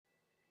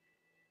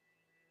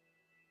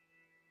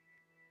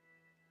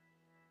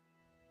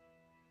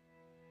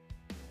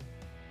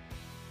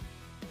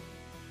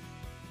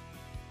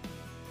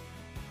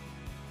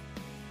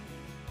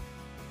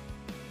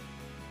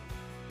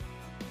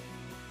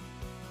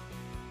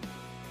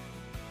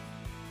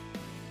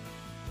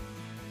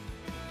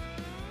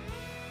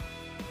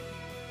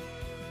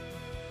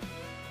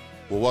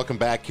Well, welcome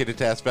back,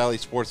 Kittitas Valley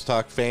Sports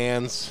Talk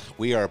fans.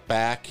 We are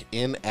back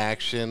in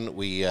action.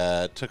 We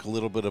took a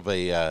little bit of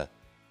a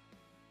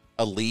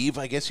leave,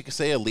 I guess you could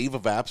say, a leave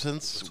of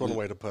absence. That's one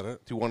way to put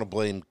it. Do you want to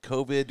blame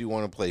COVID? Do you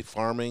want to blame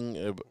farming?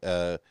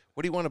 What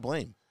do you want to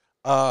blame?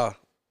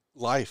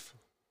 Life.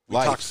 We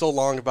talked so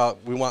long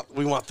about we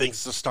want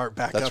things to start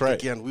back That's up right.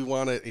 again. We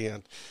want it,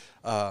 and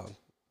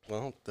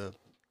the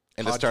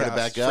it started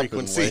back up.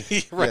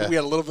 Frequency, right? Yeah. We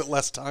had a little bit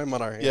less time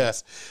on our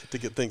hands to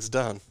get things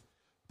done.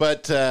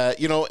 But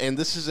and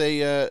this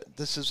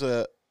is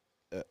an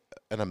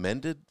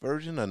amended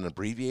version, an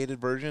abbreviated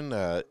version.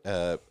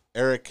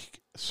 Eric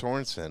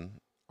Sorensen,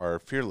 our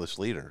fearless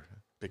leader,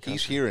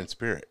 he's here in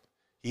spirit.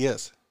 He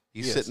is.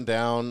 He's sitting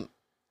down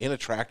in a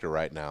tractor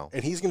right now,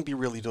 and he's going to be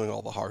really doing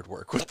all the hard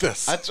work with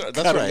this. That's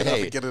right.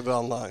 Hey, get it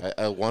online.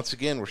 Once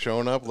again, we're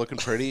showing up, looking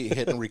pretty,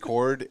 hitting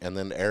record, and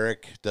then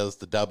Eric does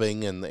the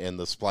dubbing and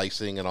the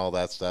splicing and all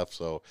that stuff.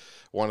 So,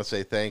 I want to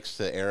say thanks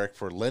to Eric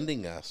for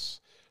lending us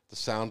the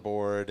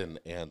soundboard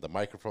and the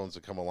microphones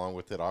that come along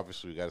with it.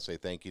 Obviously, we got to say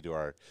thank you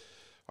to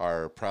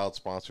our proud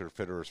sponsor,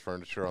 Fitterers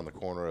Furniture, on the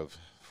corner of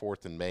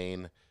 4th and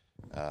Main.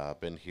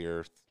 Been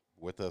here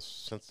with us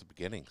since the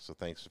beginning. So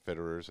thanks to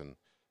Fitterers, and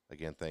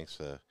again, thanks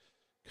to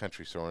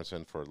Country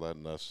Sorensen for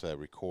letting us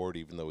record,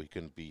 even though he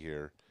couldn't be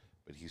here,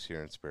 but he's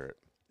here in spirit.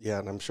 Yeah,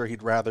 and I'm sure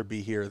he'd rather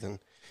be here than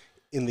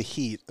in the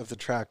heat of the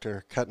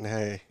tractor cutting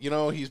hay. You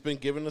know, he's been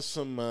giving us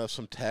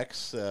some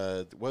texts.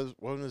 One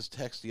of his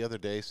texts the other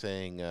day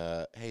saying,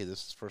 hey,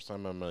 this is the first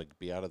time I'm going to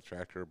be out of the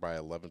tractor by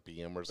 11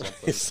 p.m. or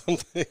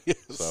something. Yes.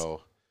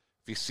 So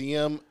if you see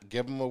him,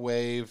 give him a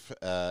wave.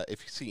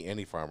 If you see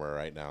any farmer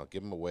right now,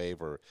 give him a wave,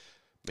 or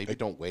maybe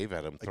don't wave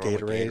at him. Throw him a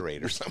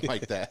Gatorade or something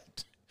like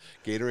that.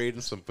 Gatorade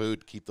and some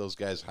food. Keep those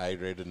guys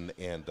hydrated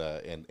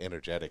and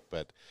energetic.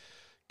 But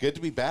good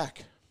to be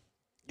back.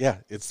 Yeah,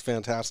 it's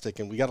fantastic.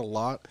 And we got a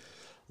lot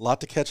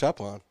to catch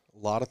up on. A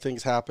lot of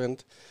things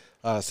happened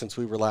since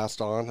we were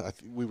last on.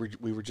 We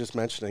were just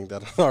mentioning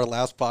that on our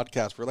last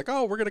podcast. We're like,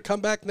 we're going to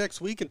come back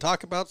next week and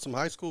talk about some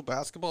high school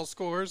basketball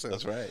scores. And,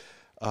 that's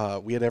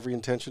right. We had every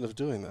intention of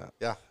doing that.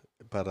 Yeah.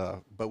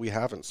 But we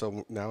haven't.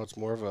 So now it's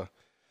more of a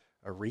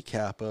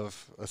recap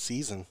of a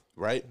season.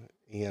 Right.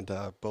 And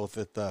both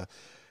at the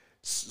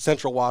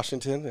Central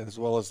Washington as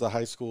well as the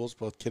high schools,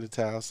 both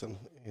Kittitas and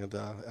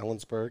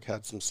Ellensburg,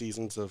 had some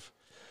seasons of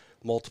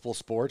multiple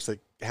sports that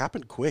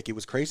happened quick. It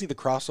was crazy, the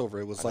crossover.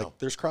 It was like,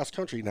 there's cross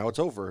country, now it's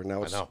over, and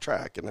now it's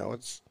track, and now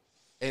it's...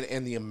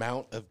 And the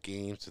amount of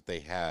games that they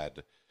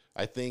had,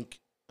 I think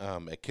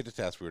at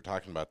Kittitas we were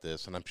talking about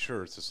this, and I'm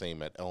sure it's the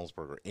same at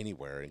Ellensburg or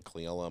anywhere in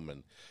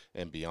Cleolum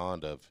and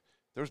beyond,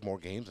 there's more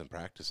games than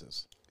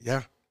practices.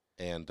 Yeah.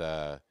 And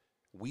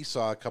we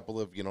saw a couple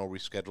of,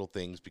 rescheduled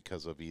things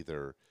because of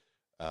either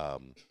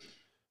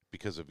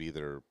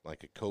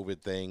like a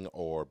COVID thing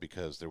or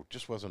because there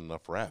just wasn't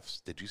enough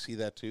refs. Did you see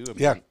that too? I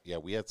mean, yeah,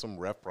 we had some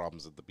ref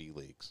problems at the B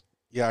leagues.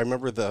 Yeah, I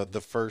remember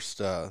the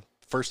first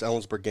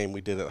Ellensburg game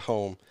we did at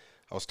home.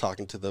 I was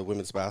talking to the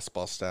women's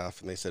basketball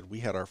staff, and they said we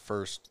had our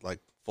first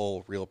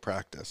full real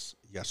practice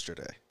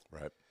yesterday.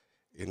 Right.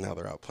 And now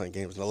they're out playing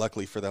games. Now,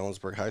 luckily for the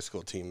Ellensburg high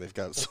school team, they've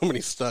got so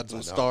many studs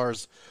and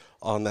stars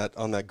on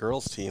that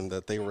girls team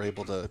that they were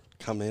able to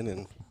come in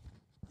and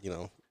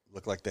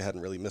look like they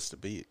hadn't really missed a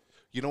beat.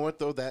 You know what,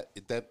 though?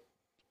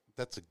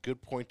 That's a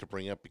good point to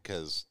bring up,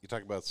 because you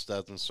talk about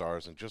studs and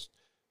stars and just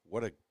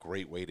what a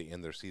great way to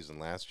end their season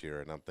last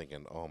year. And I'm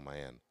thinking, oh,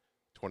 man,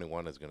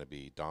 21 is going to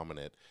be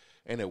dominant.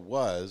 And it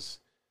was,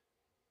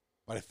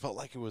 but I felt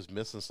like it was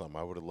missing something.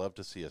 I would have loved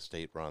to see a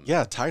state run.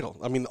 Yeah, title.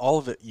 I mean, all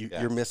of it,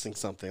 you're missing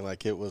something.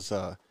 Like it was,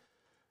 the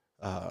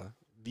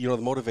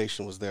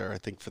motivation was there, I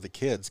think, for the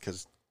kids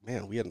because,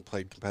 man, we hadn't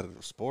played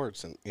competitive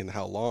sports in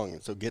how long.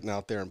 And so getting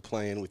out there and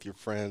playing with your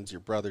friends,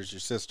 your brothers, your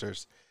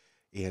sisters,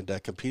 and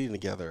competing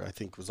together, I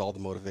think, was all the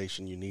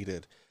motivation you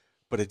needed.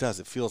 But it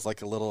feels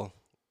like a little,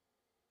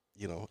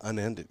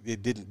 unended.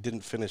 It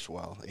didn't finish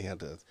well.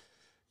 And,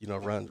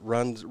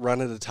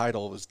 run at a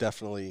title was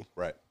definitely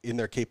in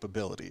their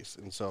capabilities.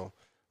 And so,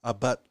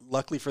 but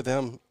luckily for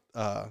them,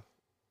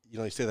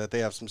 you say that they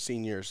have some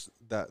seniors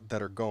that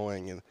are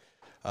going, and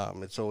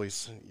it's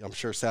always, I'm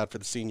sure, sad for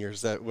the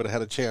seniors that would have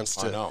had a chance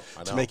to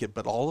make it.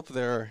 But all of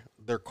their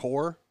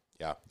core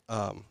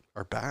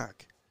are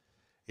back.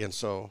 And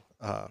so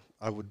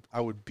I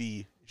would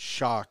be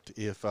shocked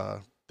if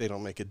they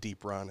don't make a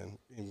deep run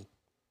and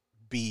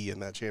be in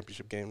that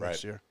championship game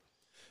next year.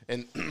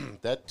 And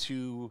that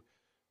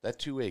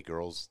 2A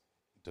girls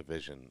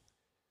division,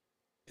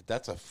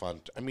 that's a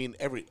fun. I mean,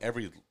 every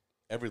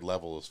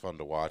level is fun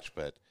to watch,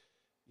 but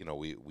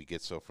we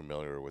get so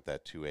familiar with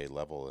that 2A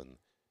level, and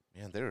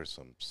man, there are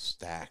some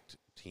stacked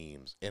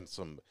teams and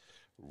some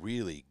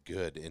really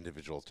good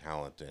individual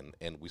talent,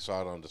 and we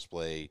saw it on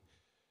display,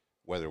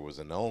 whether it was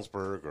in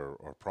Ellensburg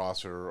or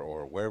Prosser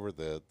or wherever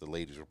the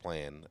ladies were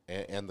playing,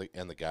 and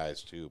the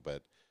guys too.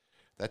 But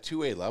that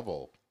 2A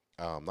level,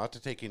 not to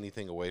take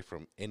anything away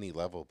from any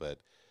level, but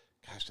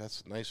gosh,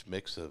 that's a nice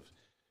mix of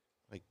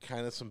like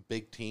kind of some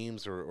big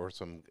teams or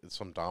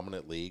some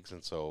dominant leagues,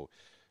 and so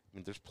I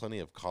mean, there's plenty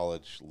of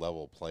college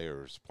level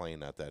players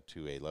playing at that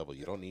 2A level.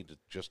 You don't need to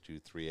just do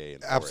 3A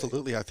and 4A.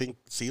 Absolutely. I think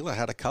Sela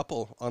had a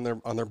couple on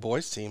their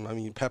boys team. I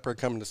mean, Pepper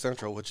coming to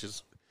Central, which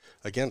is,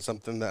 again,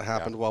 something that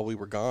happened while we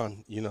were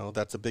gone. You know,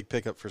 that's a big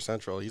pickup for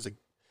Central. He's a,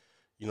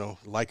 you know,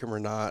 like him or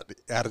not,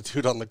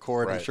 attitude on the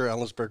court. Right. I'm sure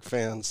Ellensburg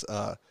fans,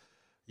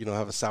 you know,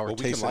 have a sour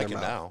taste in their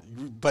mouth. Now.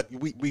 But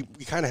we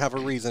kind of have a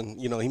reason.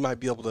 You know, he might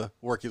be able to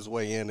work his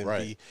way in and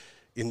be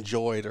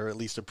enjoyed or at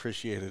least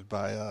appreciated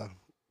by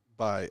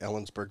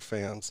Ellensburg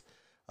fans.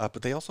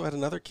 But they also had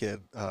another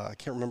kid. I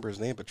can't remember his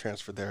name, but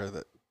transferred there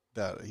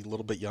that a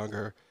little bit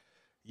younger.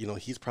 You know,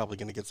 he's probably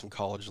going to get some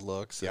college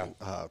looks. Yeah.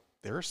 And,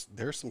 there's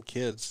some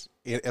kids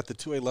at the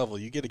 2A level.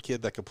 You get a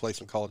kid that could play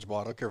some college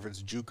ball. I don't care if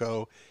it's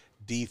JUCO,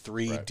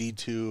 D3,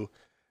 D2,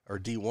 or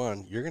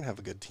D1. You're going to have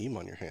a good team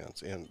on your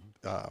hands. And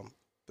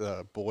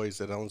the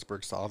boys at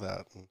Ellensburg saw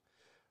that. And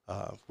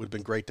would have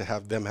been great to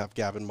have them have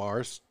Gavin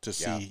Mars to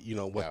see, you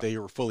know, what they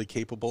were fully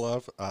capable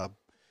of.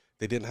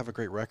 They didn't have a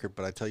great record,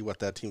 but I tell you what,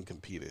 that team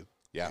competed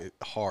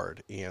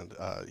hard. And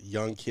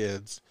young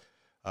kids,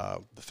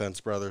 the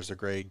Fence brothers are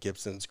great.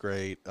 Gibson's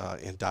great.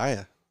 And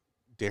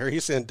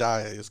Darius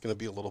Andaya is going to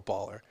be a little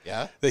baller.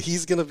 Yeah?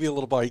 He's going to be a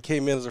little baller. He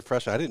came in as a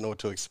freshman. I didn't know what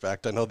to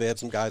expect. I know they had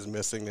some guys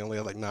missing. They only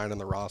had like 9 on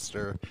the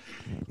roster.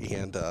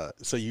 And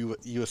so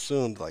you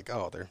assumed like,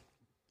 oh, they're,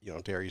 you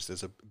know, Darius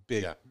is a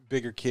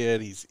bigger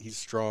kid. He's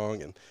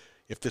strong. And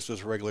if this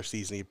was a regular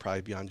season, he'd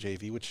probably be on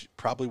JV, which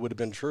probably would have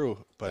been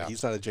true. But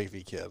he's not a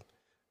JV kid.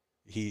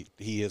 He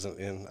isn't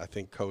in. I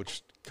think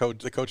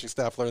the coaching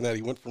staff learned that.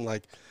 He went from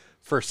like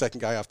first,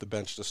 second guy off the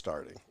bench to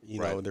starting. You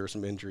know, and there were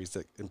some injuries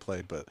that in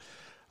play, but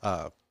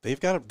they've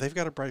got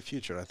a bright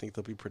future, and I think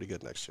they'll be pretty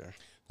good next year.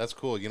 That's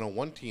cool. You know,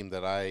 one team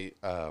that I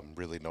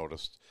really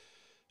noticed,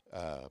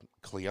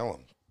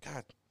 Cleellum.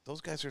 God,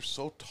 those guys are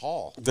so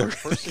tall.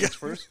 First things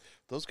first,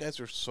 those guys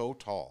are so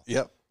tall.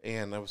 Yep.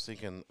 And I was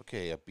thinking,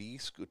 okay, a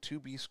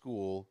 2B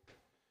school,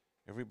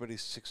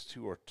 everybody's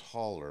 6'2" or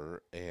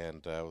taller,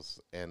 and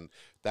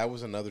that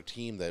was another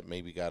team that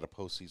maybe got a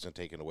postseason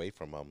taken away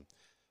from them.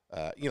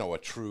 You know, a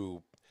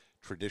true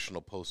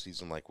traditional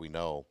postseason like we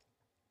know,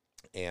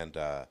 and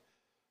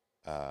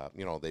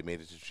you know, they made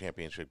it to the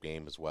championship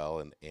game as well,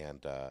 and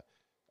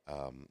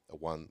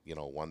won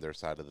their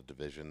side of the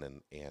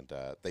division, and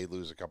they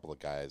lose a couple of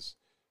guys.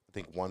 I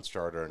think one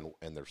starter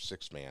and their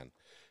 6th man,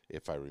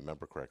 if I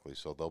remember correctly.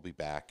 So they'll be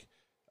back.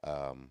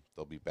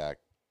 They'll be back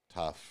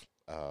tough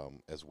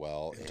as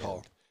well. And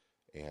tall.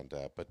 And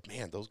but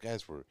man, those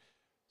guys were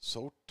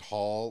so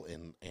tall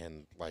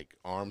and like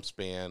arm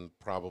span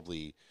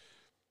probably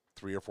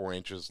 3 or 4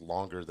 inches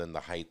longer than the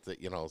height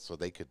that, you know, so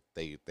they could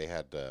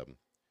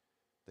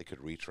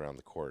reach around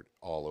the court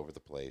all over the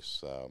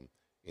place.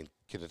 In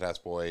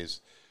Kittitas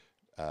boys,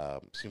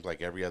 seems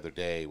like every other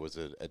day was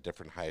a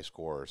different high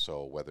scorer.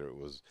 So whether it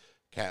was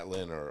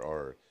Catlin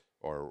or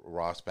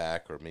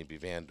Rossback or maybe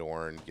Van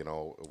Dorn, you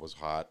know, it was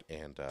hot.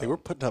 And they were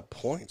putting up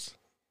points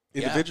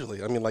individually.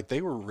 Yeah. I mean, like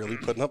they were really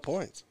putting up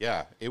points.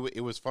 Yeah,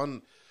 it was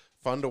fun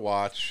to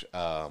watch.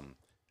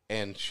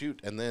 And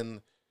shoot, and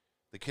then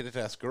the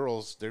Kittitas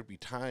girls, there'd be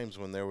times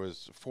when there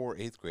was 4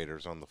 8th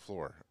graders on the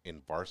floor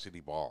in varsity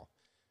ball.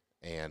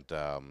 And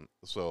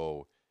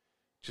so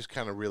just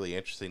kind of really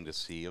interesting to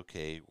see,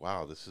 okay,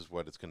 wow, this is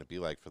what it's going to be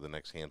like for the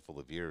next handful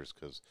of years.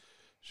 Because,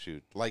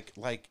 shoot, like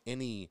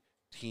any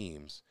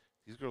teams,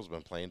 these girls have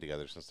been playing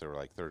together since they were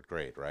like 3rd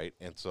grade, right?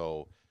 And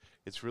so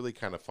it's really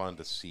kind of fun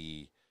to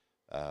see.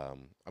 I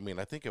mean,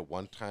 I think at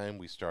one time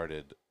we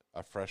started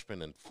a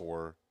freshman and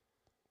 4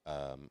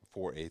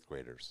 8th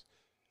graders.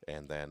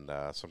 And then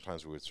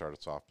sometimes we would start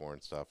a sophomore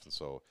and stuff. And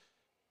so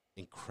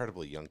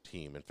incredibly young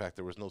team. In fact,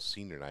 there was no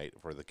senior night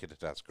for the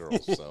Kittitas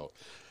girls. So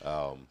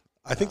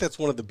I think that's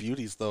one of the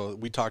beauties, though.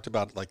 We talked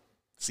about, like,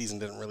 season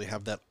didn't really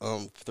have that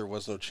there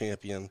was no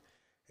champion.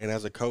 And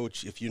as a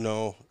coach, if you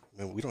know,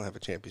 I mean, we don't have a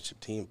championship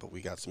team, but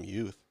we got some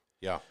youth.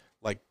 Yeah.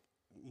 Like,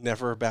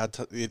 never a bad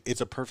time.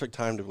 It's a perfect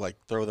time to, like,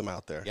 throw them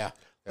out there. Yeah.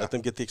 Let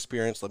them get the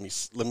experience. Let me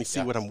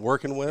see what I'm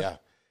working with. Yeah.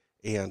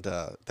 And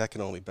that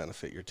can only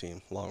benefit your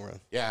team long run.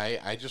 Yeah,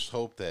 I just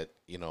hope that,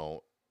 you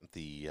know,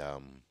 the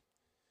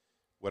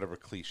whatever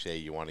cliche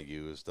you want to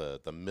use, the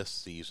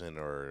missed season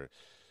or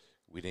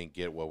we didn't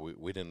get what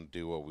we didn't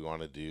do what we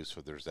wanted to do,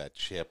 so there's that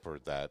chip or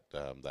that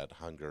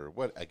hunger.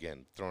 What,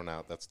 again, thrown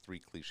out, that's 3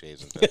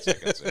 cliches in 10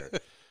 seconds there.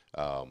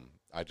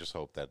 I just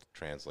hope that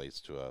translates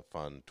to a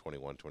fun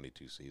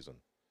 21-22 season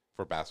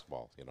for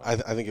basketball, you know. I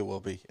think it will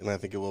be, and I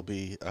think it will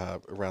be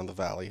around the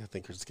Valley. I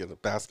think it's going to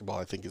basketball.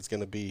 I think it's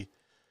going to be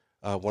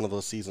one of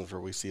those seasons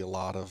where we see a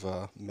lot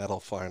of medal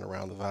flying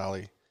around the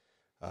Valley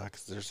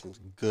because there's some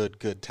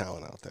good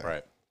talent out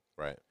there.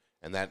 Right.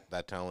 And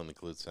that talent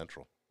includes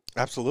Central.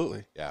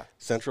 Absolutely. Yeah.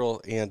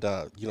 Central and,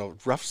 you know,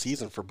 rough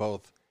season for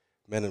both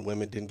men and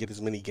women. Didn't get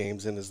as many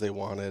games in as they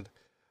wanted.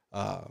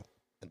 And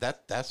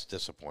that's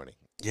disappointing.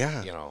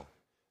 Yeah. You know,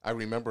 I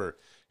remember,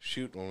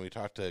 when we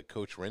talked to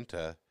Coach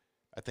Renta,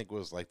 I think it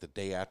was like the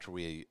day after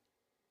we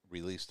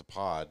released the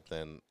pod,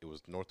 then it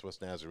was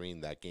Northwest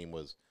Nazarene. That game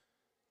was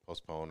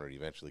postponed or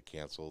eventually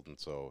canceled. And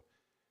so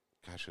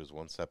gosh, it was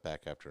one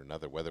setback after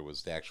another, whether it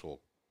was the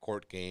actual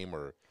court game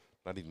or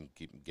not even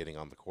getting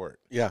on the court.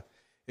 Yeah,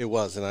 it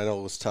was, and I know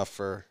it was tough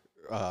for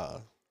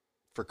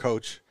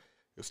coach.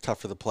 It was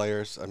tough for the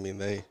players. I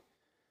mean,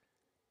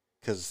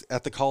 because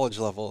at the college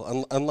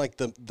level, unlike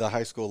the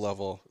high school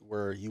level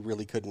where you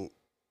really couldn't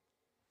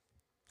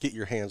get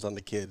your hands on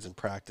the kids and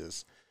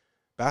practice,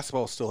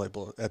 basketball is still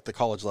able, at the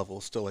college level,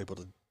 is still able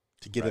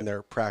to get in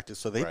there practice.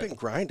 So they've been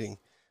grinding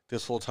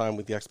this whole time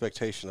with the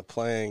expectation of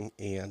playing,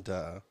 and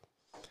a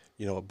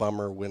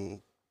bummer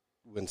when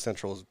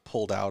Central is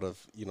pulled out of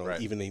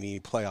even any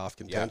playoff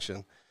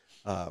contention.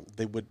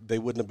 They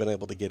wouldn't have been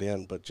able to get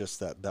in, but just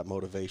that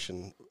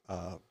motivation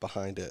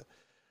behind it.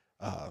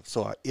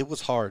 So it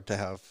was hard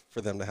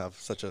for them to have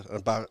such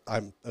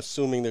I'm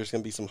assuming there's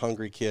going to be some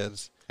hungry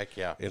kids. Heck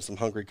yeah. And some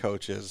hungry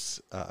coaches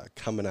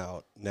coming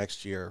out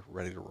next year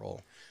ready to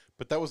roll.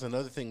 But that was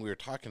another thing we were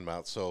talking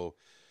about. So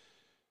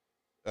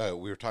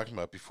we were talking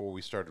about before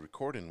we started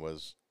recording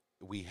was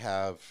we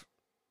have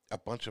a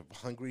bunch of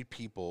hungry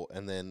people,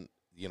 and then,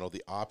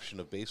 the option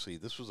of basically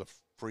this was a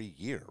free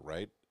year,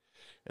 right?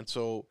 And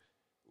so,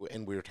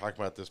 and we were talking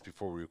about this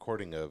before we were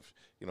recording of,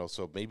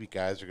 so maybe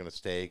guys are going to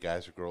stay,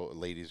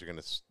 ladies are going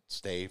to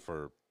stay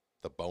for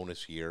the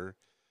bonus year.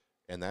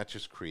 And that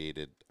just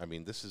created,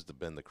 this has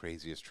been the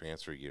craziest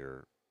transfer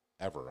year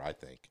ever, I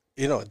think.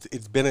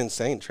 It's been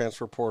insane.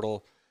 Transfer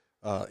portal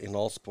in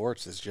all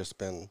sports has just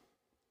been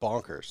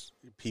bonkers.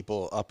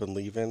 People up and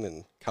leaving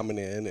and coming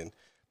in and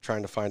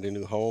trying to find a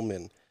new home.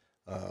 And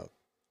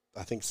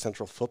I think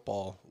Central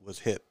football was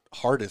hit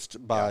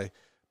hardest by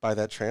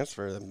that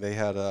transfer. And they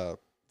had a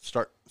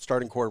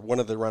starting quarter. One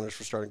of the runners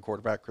for starting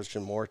quarterback,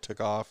 Christian Moore,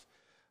 took off.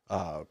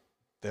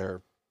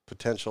 Their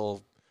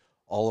potential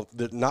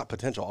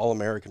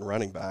All-American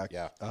running back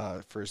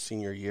for his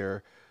senior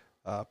year,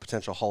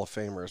 potential Hall of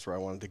Famer is where I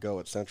wanted to go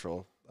at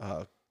Central,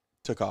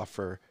 took off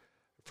for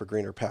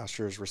greener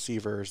pastures,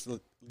 receivers,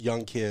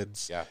 young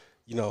kids,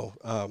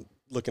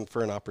 looking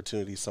for an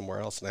opportunity somewhere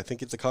else. And I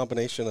think it's a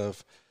combination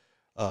of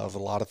a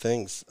lot of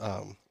things.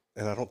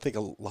 And I don't think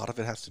a lot of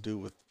it has to do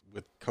with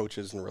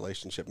coaches and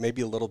relationship,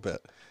 maybe a little bit.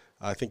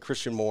 I think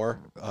Christian Moore,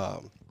 I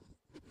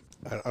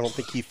don't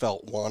think he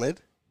felt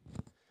wanted.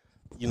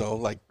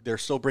 Like they're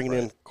still bringing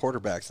in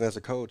quarterbacks, and as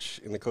a coach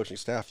in the coaching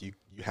staff, you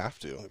have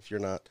to. If you're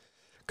not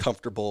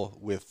comfortable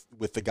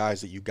with the guys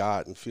that you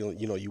got and feel,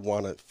 you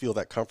want to feel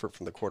that comfort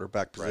from the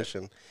quarterback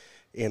position.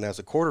 Right. And as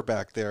a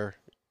quarterback there,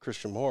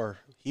 Christian Moore,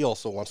 he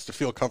also wants to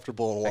feel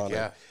comfortable and want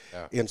it.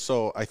 Yeah. And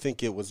so I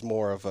think it was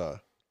more of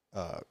a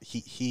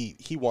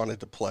he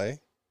wanted to play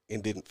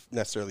and didn't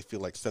necessarily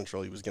feel like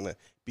Central he was going to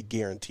be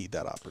guaranteed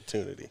that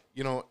opportunity.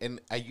 And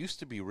I used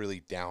to be really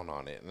down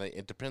on it, and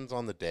it depends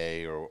on the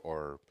day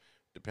or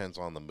depends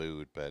on the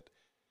mood, but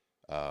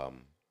I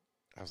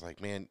was like,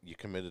 man, you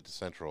committed to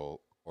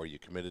Central or you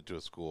committed to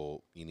a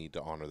school, you need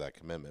to honor that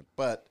commitment.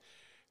 But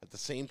at the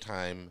same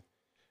time,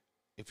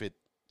 if it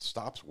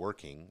stops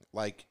working,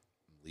 like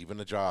leaving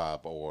a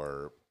job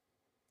or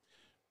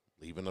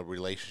leaving a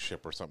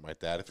relationship or something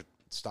like that, if it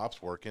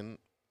stops working,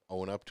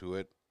 own up to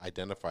it,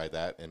 identify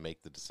that, and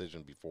make the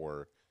decision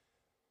before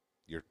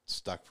you're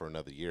stuck for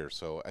another year.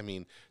 So,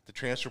 the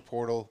transfer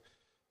portal,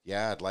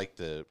 I'd like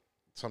to.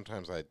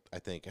 Sometimes I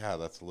think,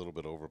 that's a little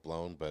bit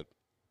overblown, but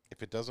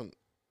if it doesn't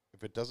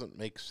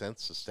make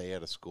sense to stay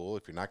at a school,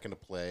 if you're not going to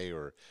play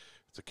or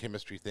it's a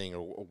chemistry thing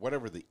or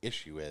whatever the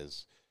issue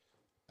is,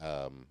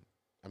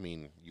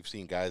 you've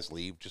seen guys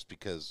leave just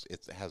because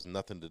it has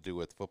nothing to do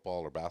with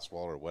football or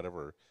basketball or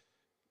whatever.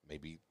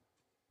 Maybe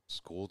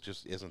school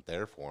just isn't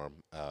there for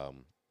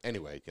them.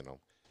 Anyway,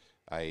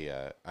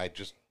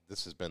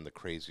 this has been the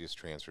craziest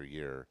transfer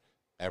year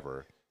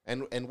ever.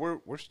 And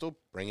we're still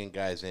bringing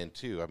guys in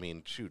too.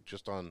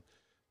 Just on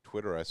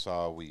Twitter I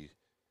saw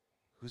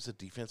who's the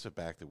defensive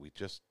back that we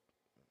just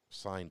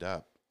signed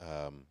up?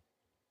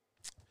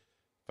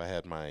 If I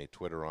had my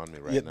Twitter on me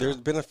right now. There's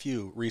been a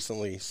few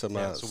recently. So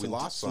we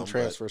lost some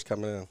transfers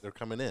coming in. They're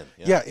coming in.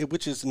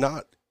 Which is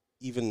not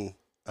even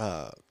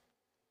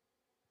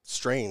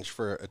strange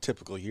for a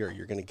typical year.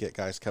 You're going to get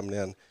guys coming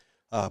in,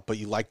 but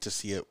you like to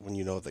see it when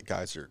you know that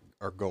guys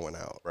are going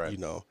out. Right.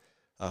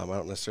 I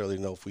don't necessarily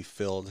know if we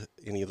filled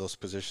any of those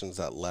positions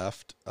that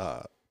left.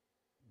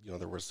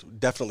 There was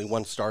definitely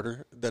one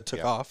starter that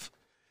took off.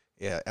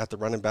 Yeah, at the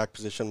running back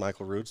position,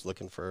 Michael Roots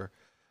looking for,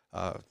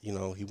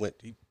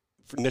 he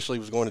initially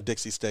was going to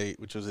Dixie State,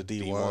 which was a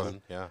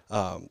D1,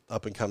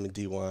 up and coming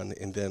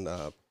D1, and then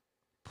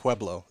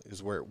Pueblo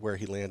is where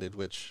he landed,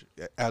 which,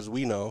 as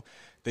we know,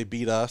 they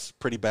beat us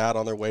pretty bad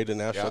on their way to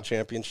national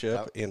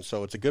championship, and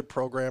so it's a good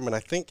program. And I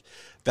think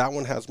that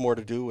one has more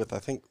to do with, I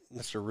think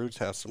Mr. Roots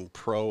has some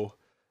pro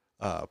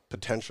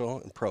potential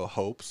and pro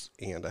hopes,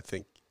 and I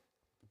think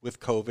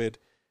with COVID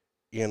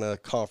in a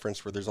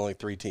conference where there's only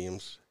 3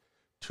 teams,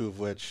 2 of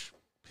which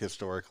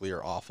historically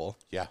are awful.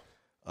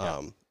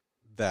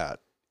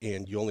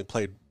 And you only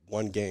played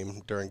 1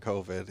 game during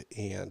COVID,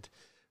 and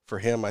for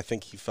him, I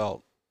think he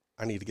felt,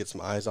 I need to get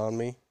some eyes on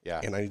me,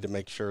 and I need to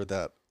make sure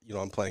that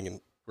I'm playing in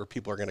where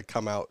people are going to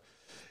come out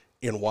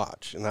and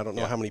watch. And I don't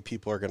know Yeah. how many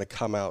people are going to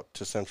come out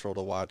to Central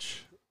to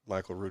watch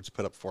Michael Roots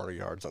put up 400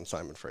 yards on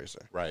Simon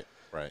Fraser. Right.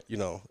 Right. You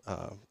know,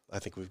 I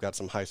think we've got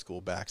some high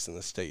school backs in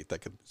the state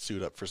that could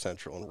suit up for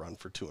Central and run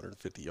for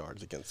 250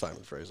 yards against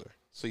Simon Fraser.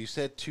 So you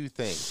said two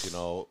things. You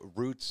know,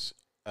 Roots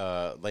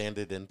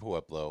landed in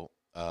Pueblo,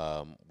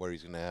 where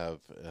he's going to have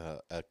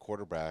a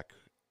quarterback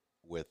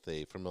with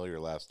a familiar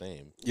last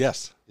name.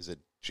 Yes. Is it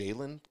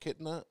Jalen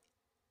Kitna?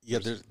 Yeah,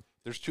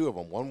 There's two of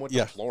them. One went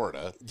Yeah. to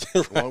Florida.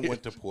 right. One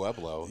went to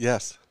Pueblo.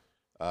 Yes.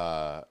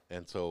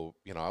 And so,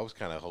 you know, I was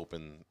kind of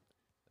hoping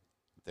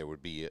there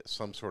would be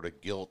some sort of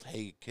guilt.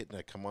 Hey,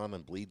 Kitna, come on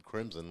and bleed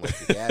crimson like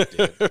your dad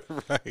did.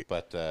 right.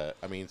 But,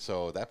 I mean,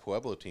 so that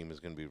Pueblo team is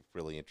going to be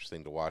really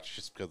interesting to watch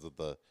just because of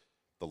the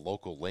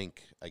local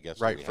link, I guess.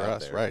 that Right, we for have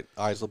us, there. right.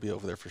 Eyes will be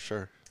over there for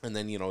sure. And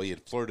then, you know, he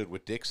had flirted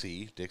with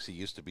Dixie. Dixie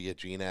used to be a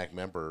GNAC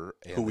member.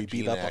 And Who we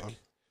the beat up GNAC on.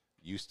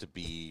 used to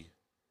be,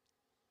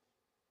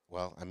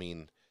 well, I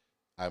mean,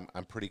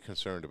 I'm pretty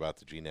concerned about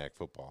the GNAC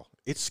football.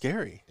 It's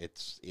scary.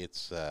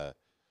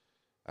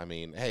 I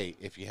mean, hey,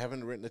 if you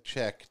haven't written a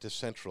check to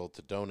Central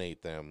to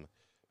donate them,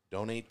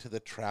 donate to the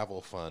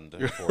travel fund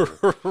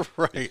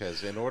right.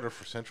 because in order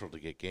for Central to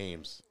get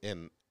games,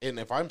 and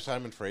if I'm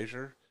Simon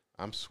Fraser,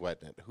 I'm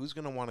sweating it. Who's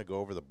going to want to go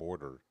over the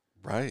border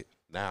Right.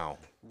 now?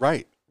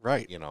 Right.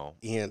 Right. You know,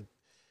 And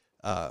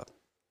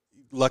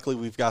luckily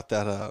we've got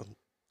that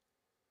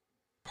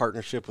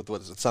partnership with,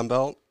 what is it,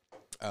 Sunbelt?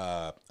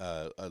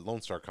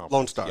 Lone Star Conference.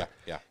 Lone Star.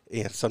 Yeah.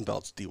 And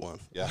Sunbelt's D1.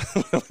 Yeah.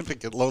 I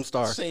think at Lone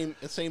Star. Same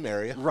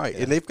area. Right.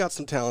 Yeah. And they've got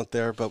some talent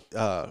there, but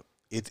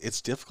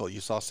it's difficult.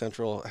 You saw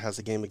Central has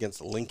a game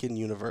against Lincoln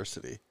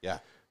University. Yeah.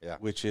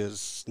 Which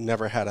is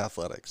never had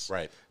athletics.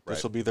 Right.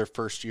 This will be their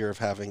first year of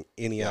having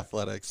any Yeah.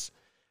 athletics.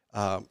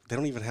 They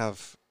don't even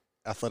have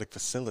athletic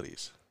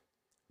facilities.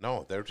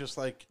 No, they're just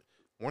like,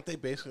 weren't they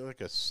basically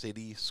like a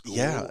city school?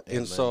 Yeah.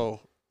 And so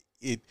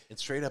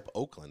it's straight up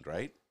Oakland,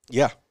 right?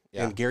 yeah.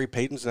 Yeah. And Gary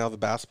Payton's now the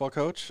basketball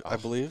coach, I Oh.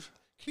 believe.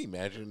 Can you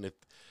imagine if,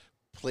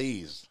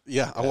 please?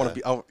 Yeah, I want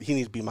to be. He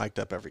needs to be mic'd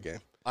up every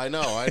game. I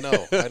know.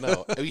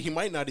 I mean, he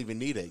might not even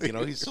need it. You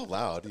know, he's so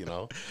loud, you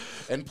know.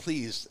 And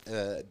please,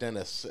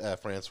 Dennis,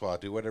 Francois,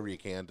 do whatever you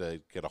can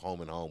to get a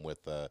home and home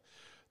with the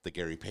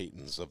Gary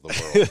Paytons of the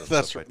world. and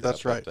That's stuff like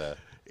that's that. right. But,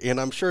 And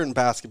I'm sure in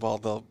basketball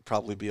they'll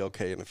probably be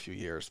okay in a few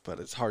years, but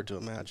it's hard to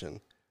imagine.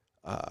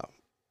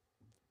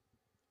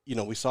 You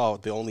know, we saw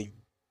the only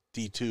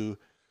D2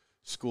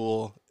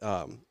 school,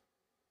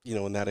 you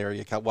know, in that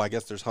area. Well, I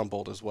guess there's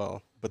Humboldt as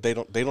well, but they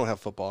don't have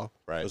football.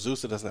 Right.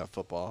 Azusa doesn't have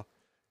football,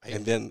 Hey.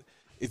 and then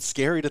it's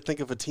scary to think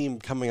of a team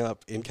coming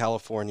up in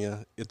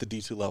California at the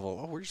D2 level.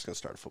 Oh, we're just going to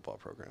start a football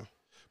program.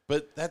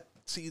 But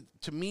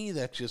to me,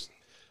 that just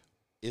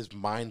is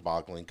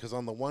mind-boggling because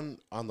on the one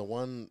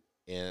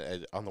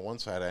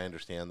side, I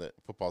understand that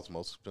football's the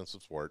most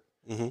expensive sport.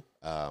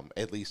 Mm-hmm.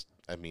 At least,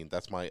 I mean,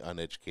 that's my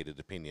uneducated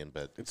opinion,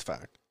 but It's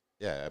fact.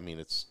 yeah, I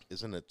mean,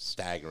 isn't it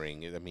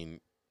staggering? I mean,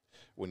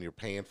 when you're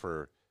paying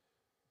for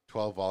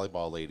 12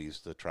 volleyball ladies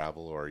to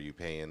travel, or are you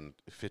paying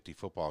 50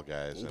 football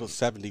guys? Well,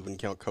 70 when you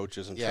count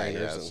coaches and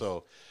trainers. Yeah. And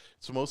So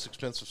it's the most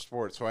expensive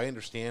sport. So I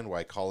understand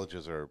why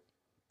colleges are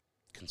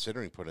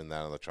considering putting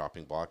that on the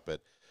chopping block.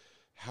 But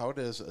how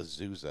does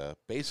Azusa,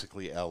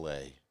 basically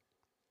L.A.,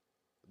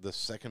 the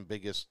second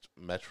biggest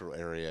metro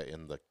area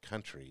in the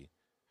country,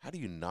 how do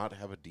you not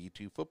have a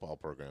D2 football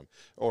program?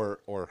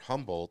 Or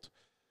Humboldt,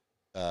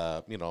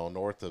 you know,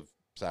 north of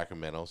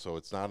Sacramento, so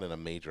it's not in a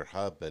major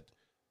hub. But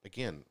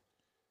again,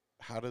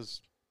 how does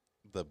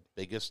the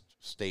biggest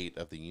state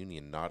of the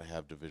union not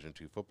have Division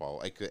II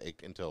football?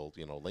 Until,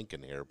 you know,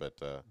 Lincoln here, but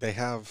they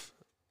have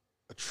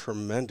a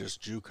tremendous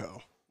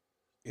JUCO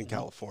in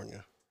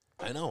California.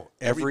 I know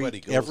Every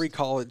goes.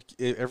 college,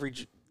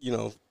 every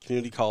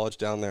community college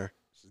down there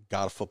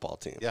got a football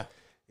team. Yeah.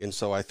 And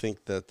so I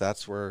think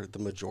that's where the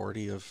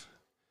majority of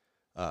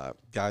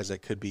guys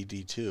that could be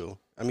D2.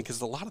 I mean,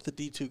 because a lot of the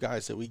D2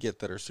 guys that we get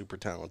that are super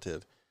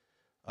talented,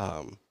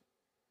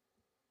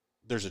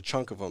 there's a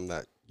chunk of them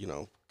that, you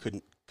know,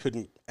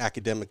 couldn't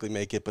academically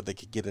make it, but they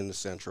could get into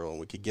Central, and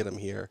we could get them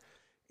here.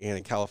 And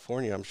in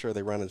California, I'm sure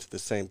they run into the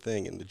same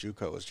thing. And the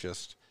JUCO is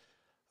just,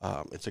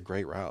 it's a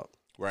great route,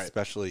 Right.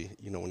 Especially,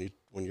 you know,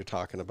 when you're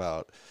talking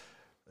about,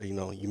 you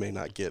know,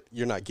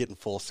 you're not getting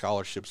full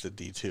scholarships at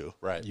D2,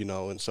 Right. You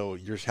know, and so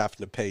you're having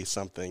to pay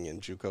something,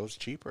 and JUCO's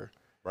cheaper.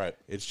 Right.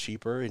 It's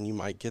cheaper, and you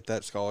might get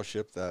that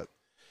scholarship that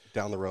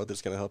down the road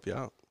that's going to help you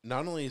out.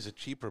 Not only is it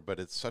cheaper, but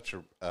it's such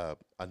a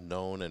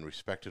known and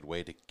respected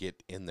way to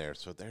get in there.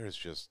 So there is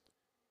just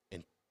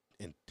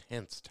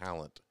intense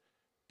talent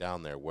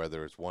down there,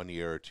 whether it's 1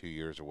 year or 2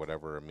 years or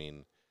whatever. I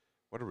mean,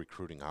 what a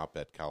recruiting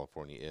hotbed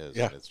California is.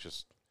 Yeah. And it's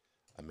just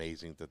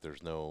amazing that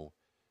there's no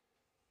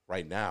 –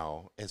 right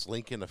now, has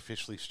Lincoln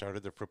officially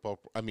started their football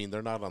 – I mean,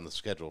 they're not on the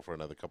schedule for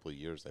another couple of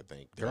years, I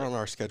think. They're on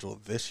our schedule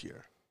this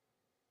year.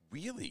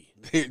 Really?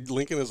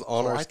 Lincoln is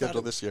on our I thought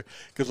schedule this year.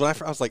 Because when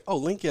I was like, oh,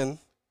 Lincoln,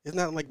 isn't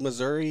that like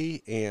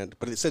Missouri?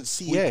 But it said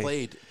CA. We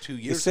played 2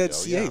 years It said ago.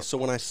 CA. Yeah. So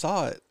when I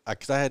saw it,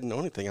 because I hadn't known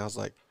anything, I was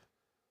like,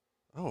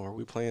 oh, are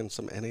we playing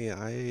some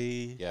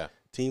NAIA Yeah.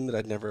 team that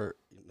I'd never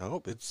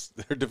nope, it's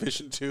their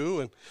Division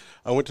II. And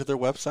I went to their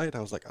website. And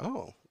I was like,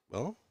 oh,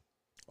 well,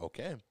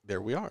 Okay.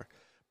 there we are.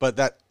 But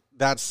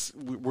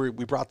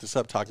we brought this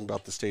up talking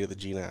about the state of the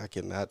GNAC,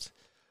 and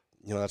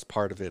that's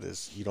part of it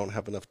is you don't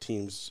have enough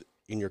teams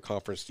in your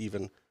conference to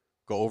even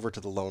go over to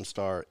the Lone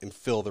Star and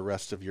fill the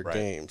rest of your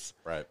games.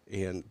 Right.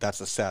 And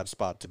that's a sad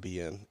spot to be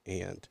in.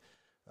 And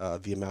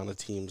the amount of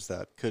teams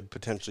that could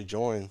potentially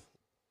join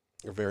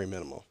are very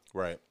minimal.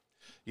 Right.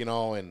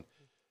 And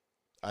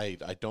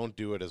I don't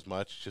do it as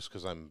much just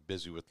because I'm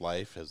busy with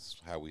life, as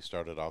how we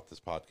started off this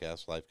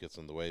podcast. Life gets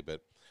in the way,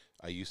 but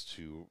I used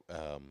to,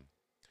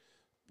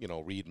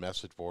 read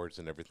message boards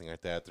and everything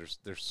like that.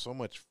 There's so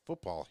much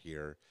football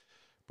here,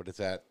 but it's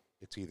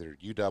either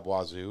UW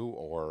Wazoo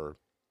or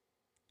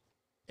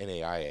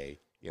NAIA,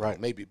 Right.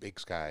 maybe Big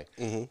Sky,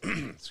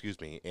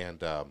 excuse me. And,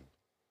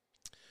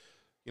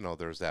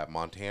 there's that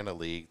Montana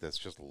League that's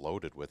just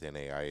loaded with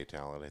NAIA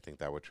talent. I think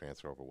that would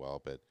transfer over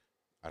well, but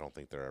I don't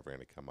think they're ever going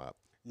to come up.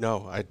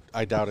 No,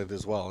 I doubt it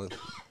as well.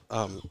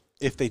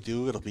 If they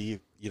do, it'll be,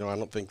 I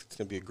don't think it's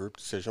going to be a group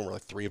decision where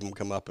like three of them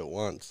come up at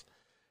once.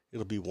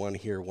 It'll be one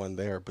here, one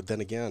there. But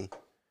then again,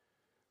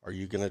 are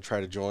you going to try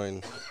to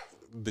join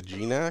the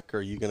GNAC, or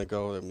are you going to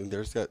go? I mean,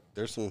 there's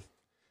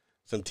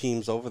some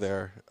teams over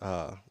there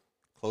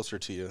closer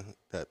to you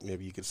that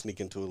maybe you could sneak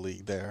into a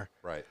league there,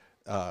 Right.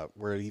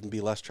 Where it'd even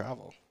be less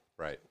travel.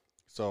 Right.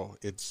 So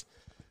it's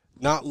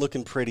not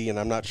looking pretty, and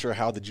I'm not sure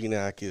how the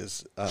GNAC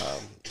is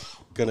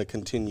going to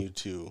continue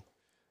to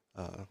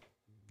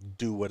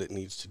do what it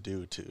needs to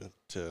do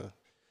to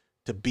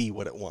be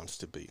what it wants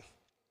to be.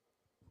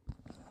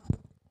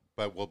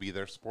 But we'll be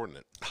there supporting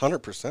it.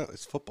 100%.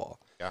 It's football.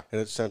 Yeah.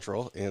 And it's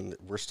Central, and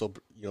we're still,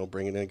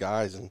 bringing in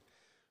guys. And,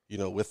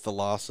 with the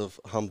loss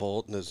of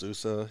Humboldt and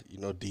Azusa,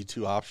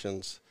 D2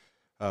 options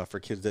for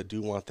kids that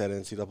do want that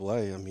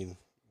NCAA, I mean,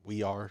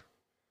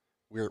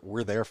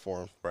 we're there for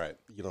them. Right.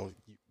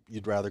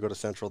 You'd rather go to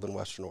Central than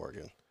Western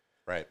Oregon.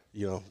 Right.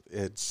 You'd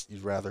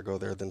rather go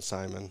there than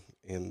Simon.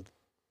 And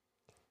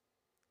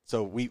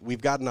so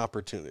we've got an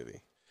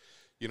opportunity.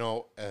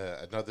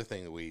 Another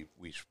thing that we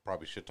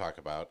probably should talk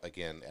about,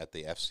 again, at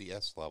the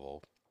FCS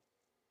level,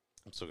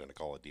 I'm still going to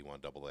call it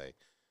D1AA,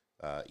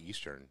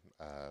 Eastern.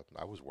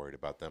 I was worried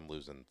about them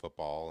losing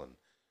football,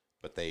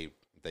 but they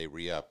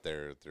re-up.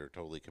 They're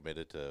totally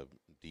committed to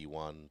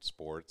D1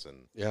 sports,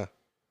 and yeah,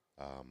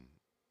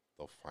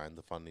 they'll find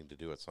the funding to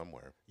do it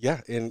somewhere.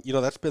 Yeah, and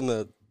that's been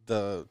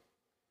the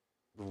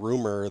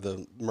rumor,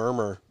 the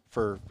murmur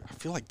for I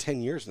feel like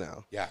 10 years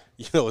now. Yeah,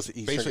 it's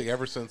Eastern. Basically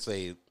ever since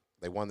they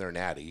won their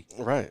natty,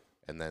 right?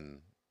 And then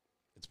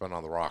it's been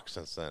on the rocks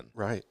since then,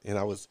 right? And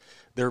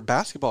their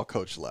basketball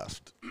coach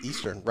left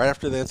Eastern right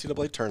after the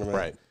NCAA tournament,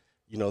 right?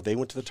 They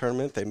went to the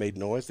tournament, they made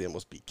noise, they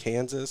almost beat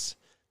Kansas.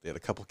 They had a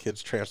couple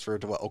kids transfer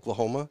to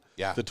Oklahoma,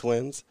 yeah, the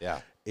Twins,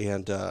 yeah,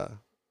 and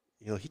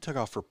he took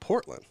off for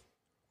Portland,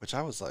 which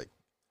I was like,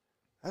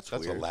 that's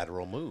weird. A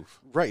lateral move,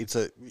 right?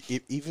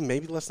 Even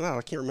maybe less than that.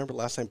 I can't remember the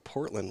last time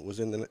Portland was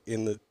in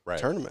the right.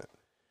 tournament,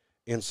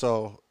 and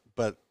so,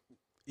 but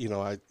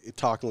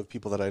talking with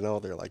people that I know,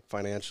 they're like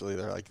financially,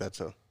 they're like it's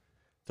a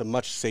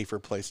much safer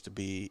place to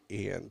be,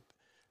 and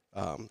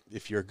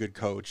if you're a good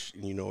coach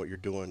and you know what you're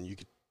doing, you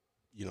could,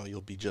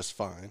 you'll be just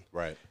fine,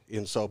 right?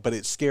 And so, but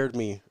it scared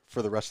me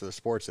for the rest of the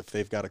sports if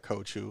they've got a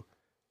coach who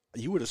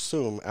you would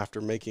assume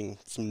after making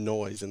some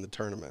noise in the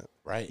tournament,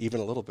 right, even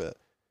a little bit,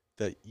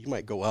 that you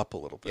might go up a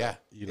little bit,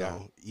 yeah,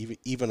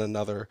 even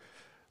another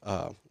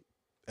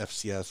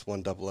FCS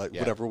 1AA,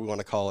 whatever we want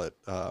to call it.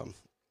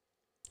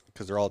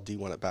 Because they're all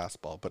D1 at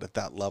basketball, but at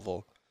that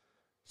level,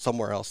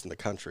 somewhere else in the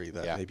country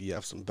that maybe you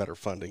have some better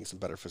funding, some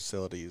better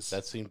facilities.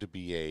 That seemed to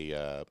be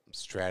a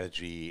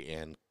strategy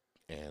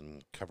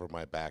and cover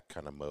my back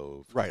kind of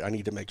move. Right. I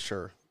need to make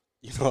sure,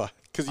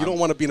 because you don't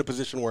want to be in a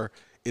position where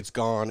it's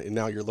gone and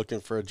now you're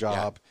looking for a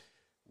job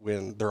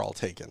when they're all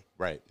taken.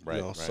 Right.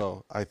 Right.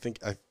 So I think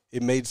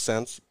it made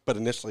sense, but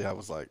initially I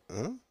was like,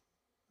 huh?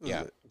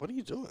 Yeah. What are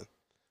you doing?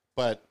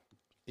 But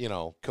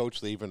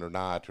coach leaving or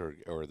not,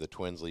 or the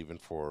Twins leaving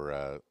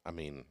for,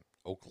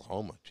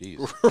 Oklahoma. Geez.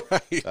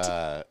 Right.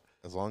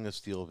 As long as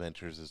Steel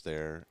Ventures is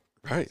there,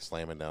 right,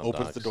 slamming down,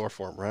 opens ducks. the door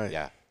for him. Right.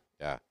 Yeah.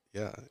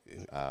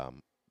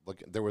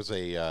 Look, there was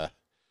a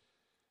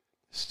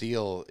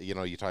Steel.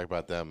 You talk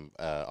about them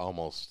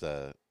almost.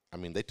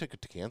 They took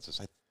it to Kansas.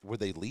 Were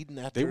they leading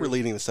that? They were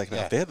leading the second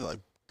half. They had a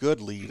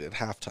good lead at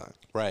halftime.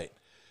 Right.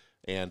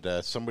 And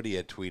somebody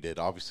had tweeted,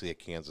 obviously a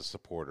Kansas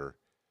supporter,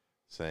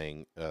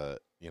 saying,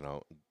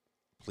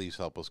 please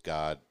help us,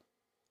 God.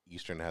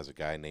 Eastern has a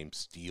guy named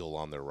Steele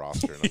on their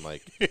roster, and I'm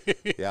like,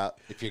 yeah,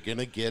 if you're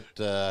gonna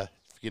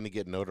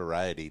get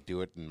notoriety,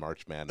 do it in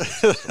March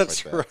Madness.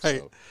 That's like that.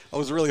 right. So, I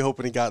was really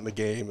hoping he got in the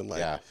game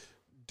and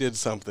did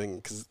something,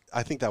 because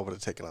I think that would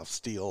have taken off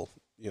Steele.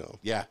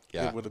 Yeah,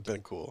 it would have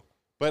been cool.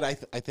 But I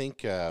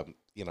think the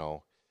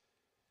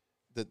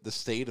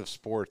state of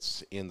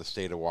sports in the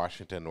state of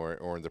Washington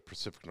or in the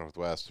Pacific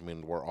Northwest,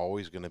 we're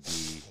always going to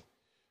be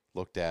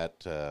looked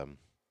at.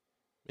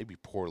 Maybe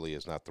poorly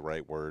is not the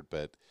right word,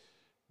 but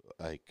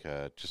like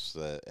just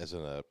as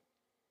a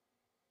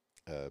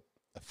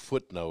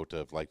footnote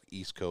of like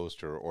East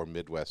Coast or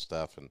Midwest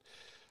stuff. And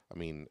I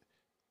mean,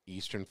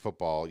 Eastern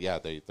football, yeah,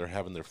 they're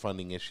having their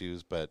funding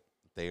issues, but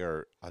they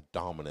are a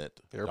dominant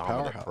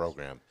powerhouse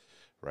program,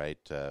 right?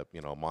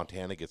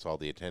 Montana gets all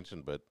the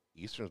attention, but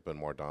Eastern's been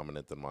more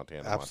dominant than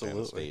Montana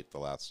State the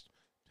last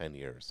 10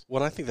 years.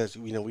 Well, I think that's,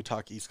 we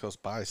talk East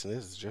Coast bias, and it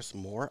is just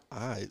more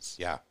eyes.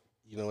 Yeah.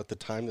 At the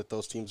time that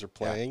those teams are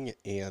playing,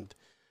 and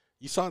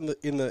you saw in the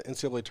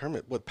NCAA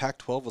tournament, what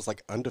Pac-12 was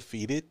like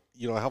undefeated.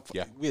 We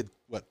had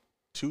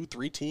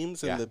 2-3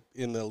 teams in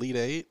the Elite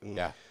Eight, and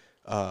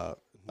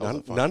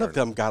none of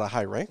them got a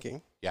high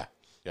ranking. Yeah.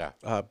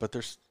 But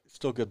there's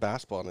still good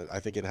basketball, and I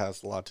think it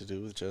has a lot to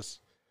do with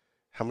just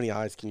how many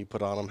eyes can you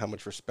put on them, how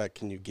much respect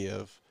can you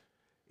give,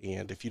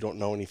 and if you don't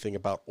know anything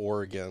about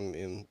Oregon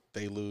and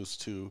they lose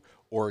to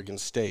Oregon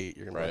State,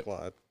 you're gonna be like,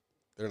 well,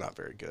 they're not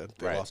very good.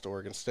 They lost to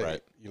Oregon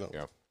State.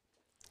 Yeah.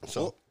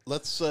 So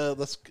well,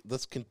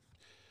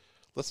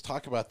 let's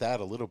talk about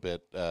that a little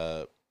bit.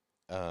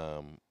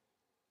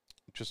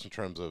 Just in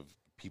terms of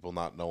people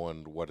not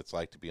knowing what it's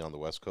like to be on the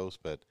West Coast,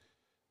 but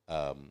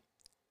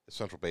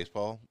Central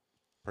Baseball,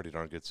 pretty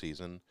darn good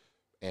season,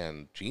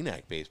 and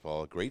GNAC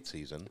Baseball, a great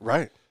season.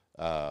 Right.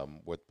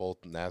 With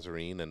both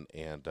Nazarene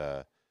and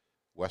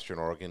Western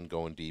Oregon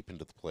going deep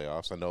into the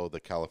playoffs. I know the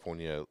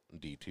California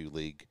D2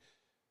 League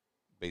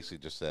basically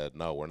just said,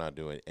 no, we're not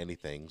doing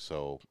anything,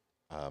 so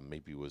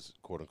maybe it was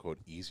quote-unquote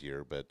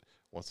easier, but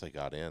once they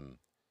got in.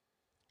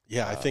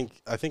 Yeah, I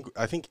think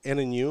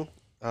NNU,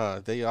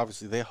 they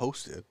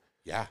hosted.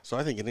 Yeah. So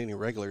I think in any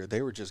regular,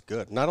 they were just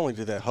good. Not only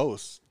did they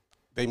host,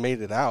 they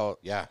made it out.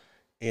 Yeah.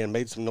 And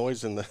made some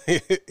noise in the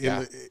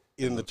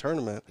the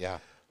tournament. Yeah.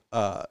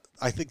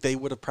 I think they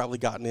would have probably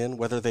gotten in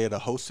whether they had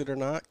hosted or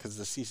not, because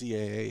the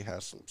CCAA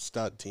has some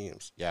stud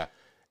teams. Yeah.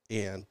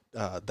 And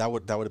that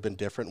would have been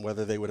different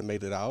whether they would have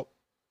made it out.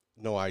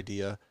 No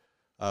idea.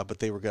 But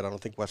they were good. I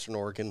don't think Western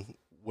Oregon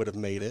would have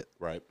made it.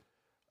 Right.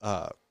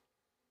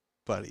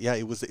 But yeah,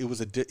 it was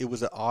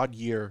an odd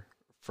year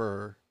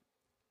for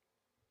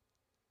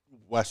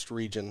West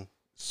Region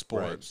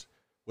sports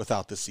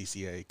without the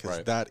CCA,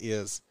 because that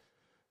is,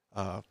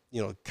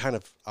 kind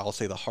of, I'll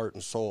say, the heart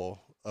and soul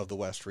of the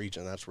West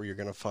Region. That's where you're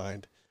going to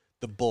find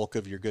the bulk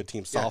of your good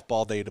teams.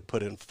 Softball, they had to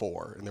put in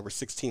 4, and there were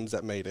 6 teams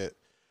that made it.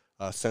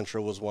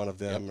 Central was one of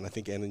them, and I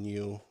think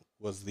NNU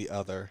was the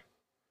other.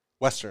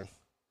 Western.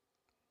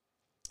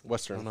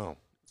 No.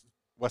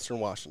 Western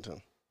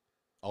Washington.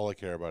 All I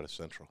care about is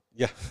Central.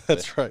 Yeah,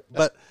 that's right.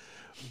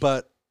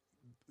 But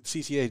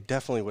CCA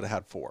definitely would have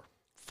had 4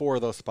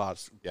 of those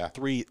spots. Yeah,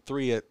 three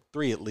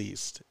at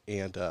least,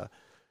 and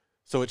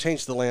so it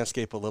changed the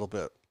landscape a little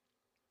bit.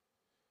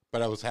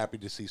 But I was happy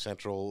to see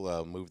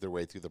Central move their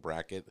way through the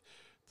bracket.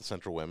 The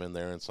Central women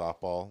there in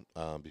softball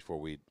before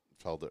we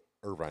fell to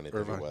Irvine. I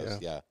think it was.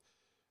 Yeah.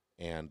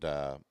 And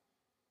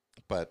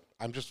but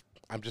I'm just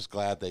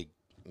glad they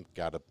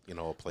got a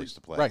place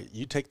to play. Right.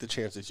 You take the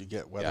chances you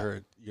get,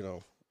 whether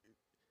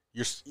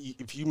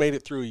if you made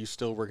it through, you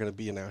still were going to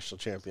be a national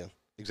champion.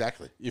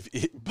 Exactly.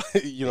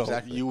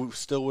 You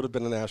still would have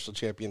been a national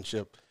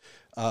championship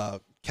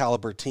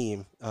caliber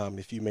team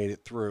if you made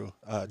it through.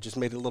 Just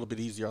made it a little bit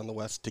easier on the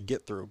West to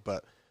get through.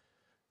 But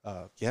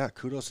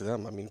kudos to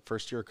them. I mean,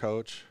 first year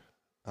coach,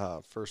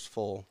 first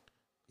full.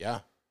 Yeah.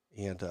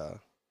 And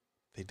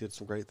they did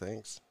some great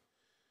things.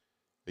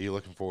 Are you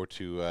looking forward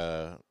to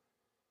the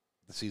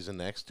season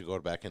next to go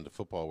back into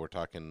football? We're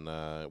talking.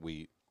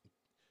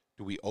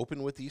 Do we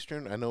open with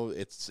Eastern? I know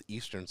it's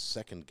Eastern's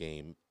second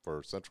game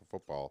for Central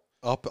football.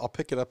 I'll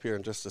pick it up here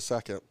in just a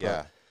second.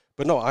 But,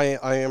 but no,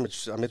 I'm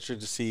interested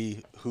to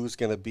see who's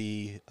going to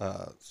be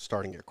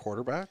starting at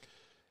quarterback.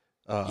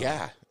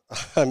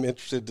 I'm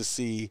interested to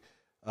see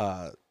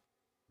the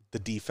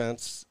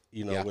defense.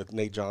 With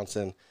Nate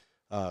Johnson.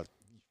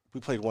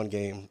 We played one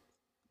game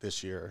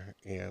this year,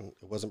 and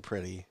it wasn't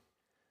pretty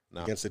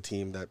against a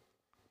team that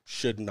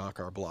should knock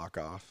our block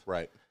off.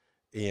 Right.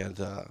 And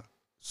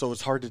so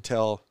it's hard to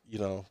tell,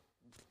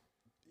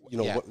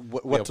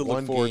 what to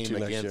look forward to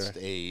next year. Against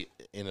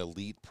an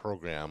elite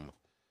program,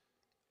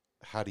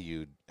 how do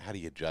you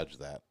judge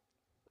that?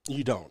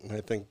 You don't. And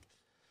I think,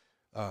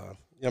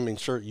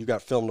 sure, you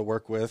got film to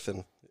work with,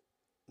 and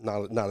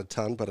not a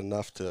ton, but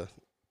enough to,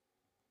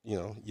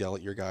 yell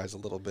at your guys a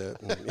little bit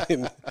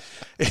and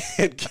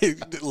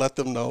let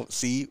them know,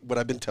 see what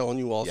I've been telling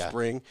you all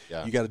spring.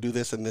 Yeah. You got to do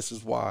this, and this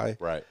is why.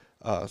 Right.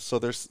 So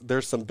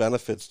there's some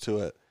benefits to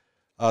it.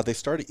 They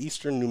start at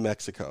Eastern New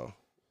Mexico.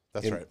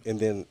 That's right. And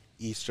then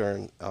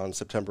Eastern on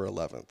September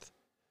 11th.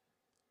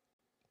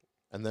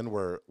 And then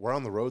we're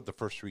on the road the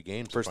first 3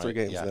 games. And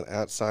then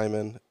at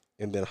Simon,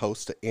 and then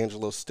host to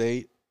Angelo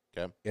State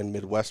and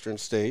Midwestern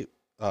State,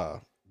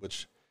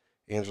 which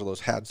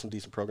Angelo's had some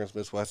decent programs.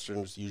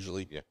 Midwestern's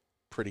usually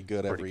pretty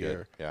good every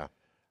year. Yeah.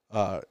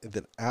 And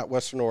then at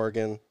Western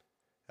Oregon,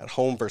 at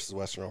home versus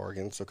Western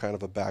Oregon, so kind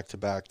of a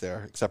back-to-back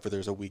there, except for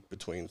there's a week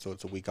between, so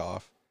it's a week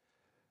off.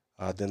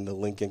 Then the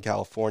Lincoln,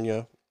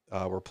 California,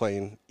 we're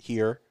playing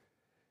here.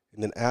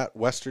 And then at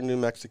Western New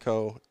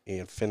Mexico,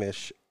 and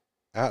finish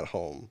at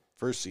home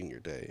for senior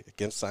day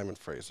against Simon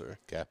Fraser.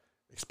 Okay.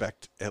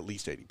 expect at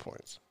least 80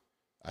 points.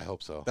 I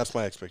hope so. That's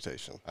my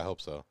expectation. I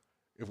hope so.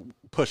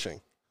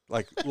 Pushing.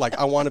 Like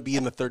I want to be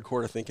in the third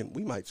quarter thinking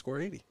we might score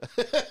 80.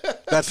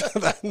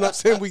 I'm not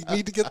saying we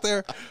need to get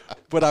there,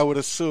 but I would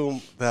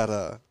assume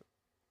that,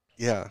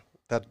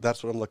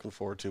 that's what I'm looking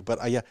forward to. But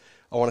I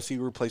want to see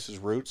who replaces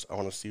Roots. I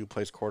want to see who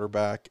plays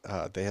quarterback.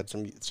 They had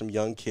some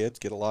young kids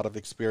get a lot of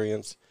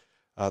experience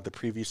the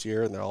previous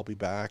year, and they'll all be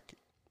back.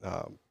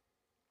 I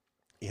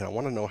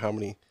want to know how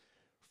many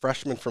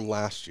freshmen from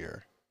last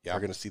year are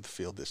going to see the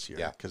field this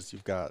year. Because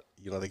you've got,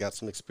 they got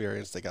some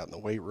experience. They got in the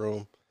weight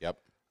room. Yep.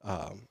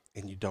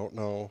 And you don't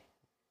know,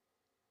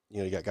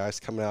 you got guys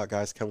coming out,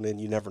 guys coming in.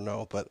 You never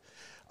know. But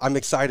I'm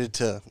excited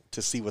to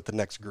see what the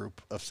next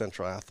group of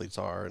Central athletes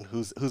are and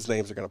whose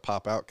names are going to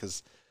pop out,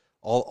 because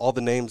all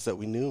the names that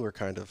we knew are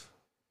kind of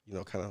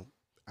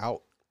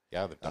out.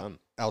 Yeah, they're done.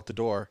 Out the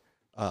door.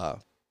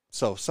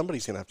 So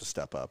somebody's going to have to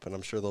step up, and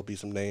I'm sure there'll be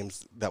some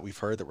names that we've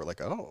heard that we're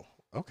like, oh,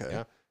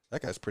 okay,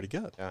 that guy's pretty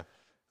good. Yeah.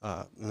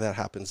 And that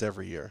happens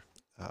every year.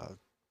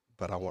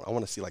 But I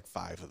want to see like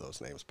 5 of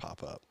those names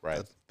pop up.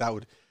 Right. That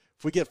would,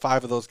 if we get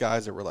 5 of those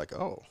guys that we're like,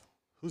 oh,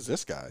 who's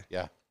this guy?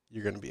 Yeah.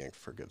 You're going to be in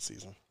for a good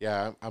season.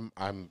 Yeah,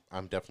 I'm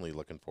definitely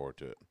looking forward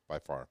to it by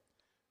far.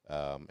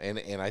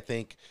 And I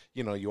think,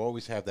 you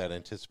always have that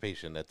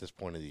anticipation at this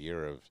point of the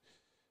year of,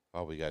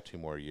 oh, we got 2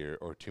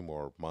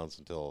 more months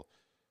until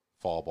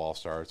fall ball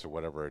starts or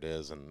whatever it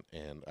is, and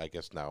I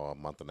guess now a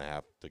month and a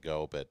half to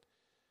go. But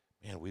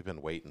man, we've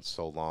been waiting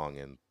so long,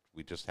 and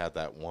we just had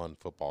that one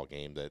football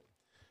game that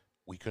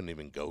we couldn't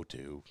even go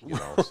to,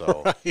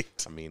 So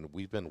right. I mean,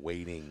 we've been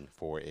waiting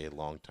for a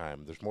long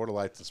time. There's more to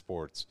life than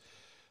sports,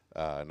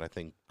 and I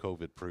think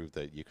COVID proved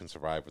that you can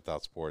survive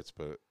without sports,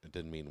 but it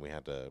didn't mean we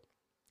had to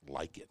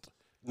like it.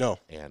 No,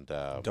 and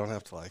you don't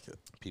have to like it.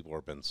 People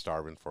have been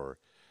starving for,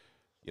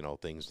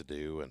 things to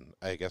do, and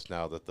I guess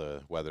now that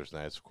the weather's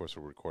nice, of course,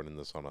 we're recording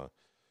this on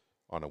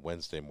a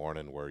Wednesday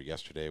morning, where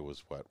yesterday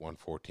was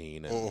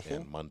 114,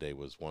 and Monday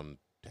was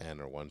 110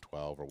 or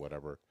 112 or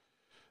whatever.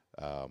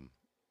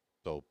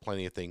 So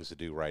plenty of things to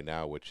do right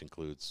now, which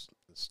includes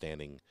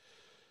standing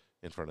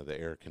in front of the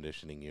air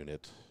conditioning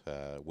unit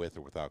with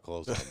or without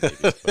clothes on, maybe.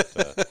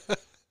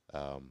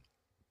 But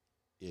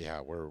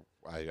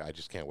I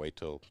just can't wait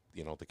till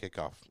the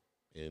kickoff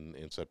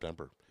in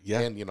September.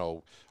 Yeah, and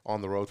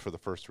on the road for the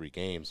first 3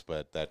 games,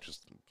 but that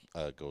just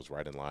goes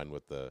right in line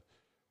with the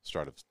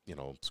start of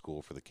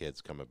school for the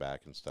kids coming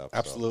back and stuff.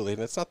 Absolutely,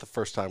 and it's not the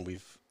first time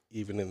we've,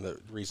 even in the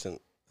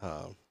recent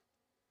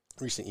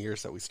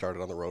years, that we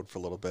started on the road for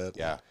a little bit.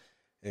 Yeah.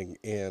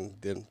 And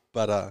then,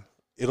 but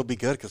it'll be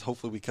good, because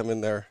hopefully we come in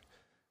there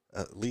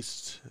at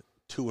least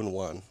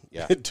 2-1.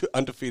 Yeah,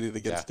 undefeated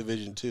against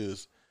Division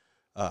IIs.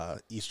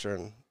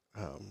 Eastern.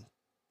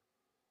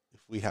 If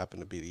we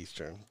happen to beat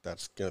Eastern,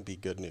 that's going to be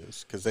good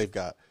news, because they've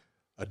got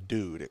a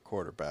dude at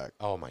quarterback.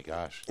 Oh my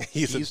gosh,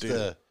 he's a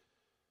dude.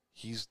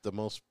 He's the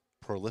most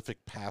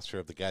prolific passer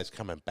of the guys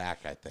coming back,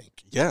 I think.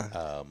 Yeah,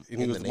 and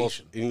he was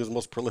the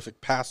most prolific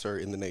passer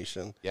in the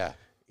nation. Yeah,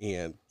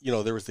 and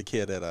there was the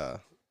kid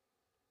at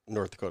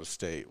North Dakota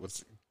State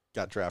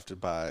got drafted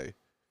by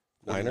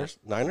Niners,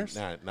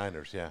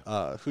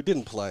 yeah. Who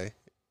didn't play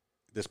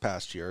this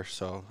past year,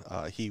 so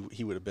he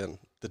would have been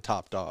the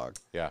top dog.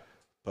 Yeah,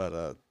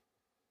 but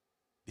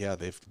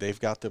they've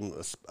got them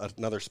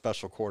another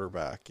special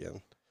quarterback,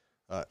 and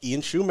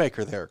Ian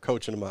Shoemaker there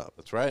coaching them up.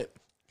 That's right.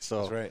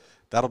 So that's right.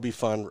 That'll be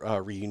fun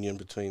reunion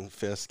between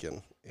Fisk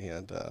and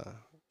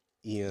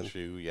Ian.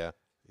 Shoe, yeah.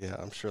 Yeah,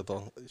 I'm sure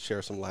they'll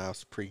share some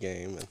laughs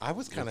pregame. And I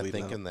was kind of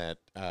thinking that,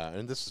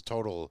 and this is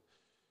total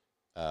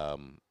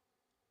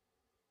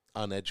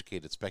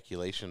uneducated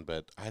speculation,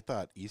 but I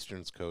thought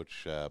Eastern's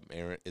coach,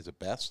 Aaron, is it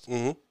Best?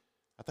 Mm-hmm.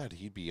 I thought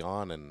he'd be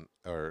on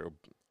or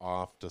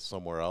off to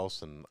somewhere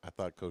else, and I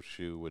thought Coach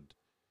Shue would.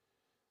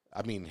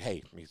 I mean,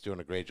 hey, he's doing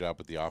a great job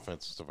with the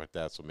offense and stuff like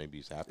that, so maybe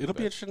he's happy. It'll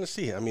be interesting to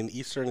see. I mean,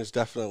 Eastern is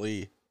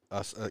definitely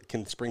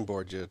can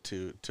springboard you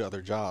to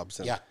other jobs.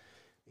 And,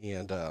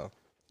 and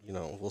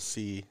we'll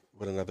see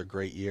what another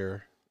great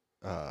year.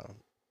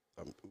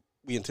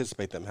 We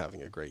anticipate them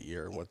having a great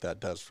year, and what that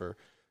does for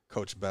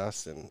Coach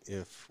Best, and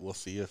we'll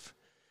see if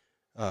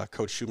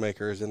Coach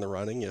Shoemaker is in the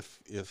running, if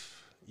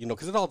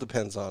because it all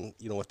depends on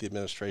what the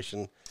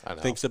administration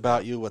thinks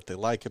about you, what they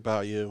like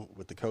about you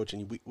with the coach,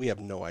 and we have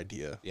no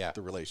idea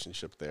the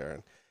relationship there.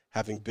 And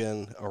having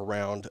been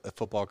around a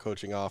football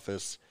coaching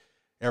office,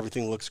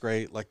 everything looks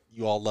great, like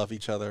you all love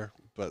each other,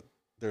 but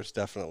there's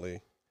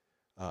definitely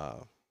I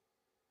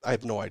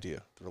have no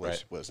idea the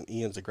relationship was. And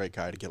Ian's a great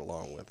guy to get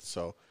along with,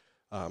 so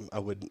I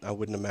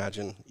wouldn't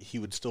imagine he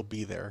would still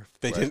be there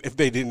if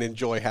they didn't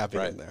enjoy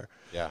having him there.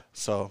 Yeah.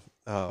 So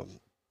that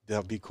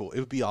would be cool. It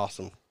would be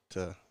awesome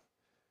to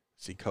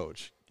see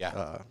Coach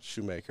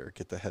Shoemaker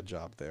get the head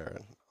job there,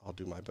 and I'll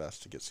do my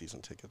best to get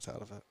season tickets out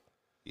of it.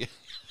 Yeah.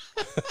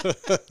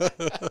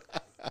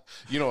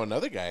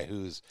 Another guy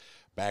who's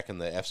back in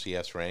the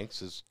FCS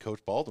ranks is Coach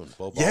Baldwin.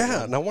 Bo Baldwin.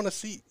 Yeah, and I want to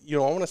see.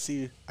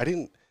 I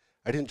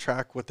didn't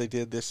track what they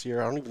did this year.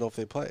 I don't even know if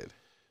they played.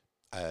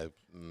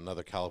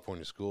 another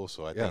California school,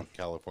 so I think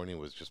California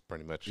was just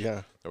pretty much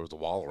there was a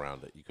wall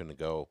around it. You couldn't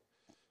go.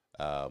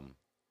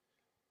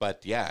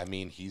 But yeah, I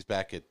mean, he's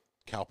back at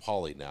Cal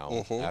Poly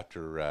now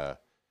after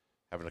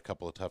having a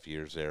couple of tough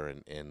years there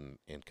in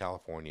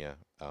California.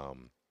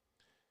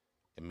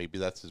 And maybe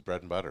that's his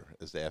bread and butter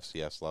is the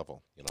FCS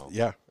level, you know.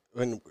 Yeah,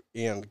 and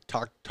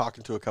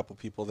talking to a couple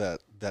people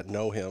that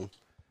know him,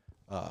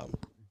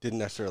 didn't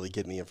necessarily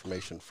get any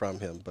information from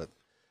him, but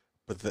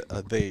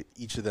they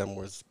each of them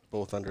was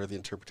both under the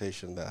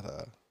interpretation that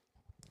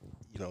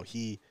you know,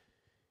 he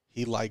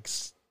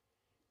likes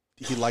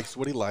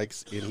what he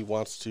likes, and he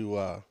wants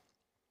to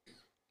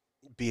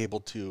be able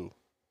to,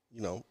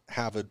 you know,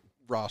 have a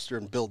roster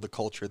and build the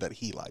culture that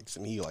he likes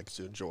and he likes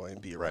to enjoy and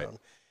be around.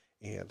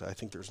 And I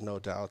think there's no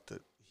doubt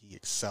that he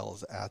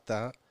excels at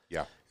that.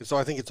 Yeah. And so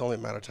I think it's only a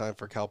matter of time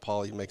for Cal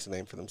Poly makes a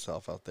name for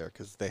themselves out there,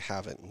 because they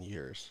haven't in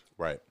years.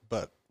 Right.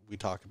 But we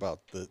talk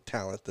about the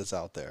talent that's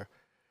out there.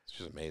 It's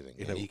just amazing.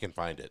 And he can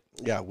find it.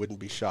 Yeah, I wouldn't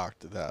be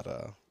shocked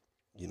that,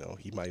 you know,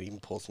 he might even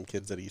pull some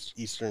kids at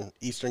Eastern.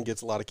 Eastern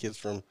gets a lot of kids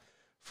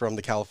from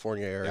the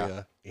California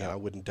area, and I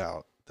wouldn't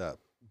doubt that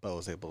Bo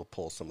is able to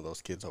pull some of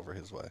those kids over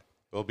his way.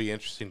 It'll be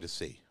interesting to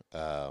see.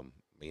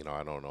 You know,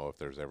 I don't know if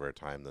there's ever a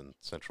time then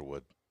Central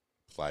would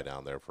fly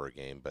down there for a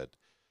game, but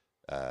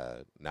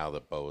now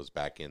that Bo is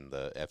back in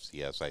the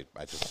FCS,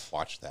 I just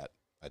watched that.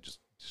 Just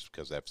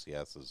because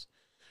FCS is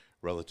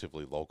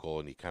relatively local,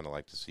 and you kind of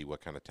like to see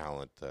what kind of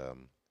talent.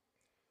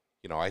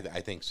 You know, I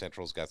think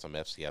Central's got some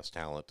FCS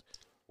talent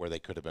where they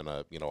could have been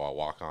a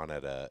walk on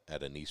at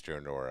an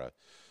Eastern or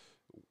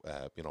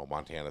a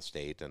Montana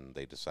State, and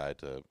they decide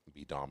to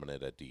be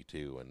dominant at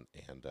D2,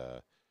 and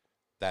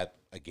that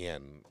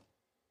again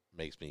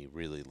makes me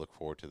really look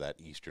forward to that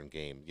Eastern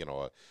game. You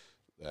know,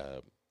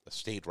 a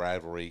state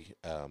rivalry,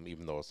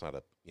 even though it's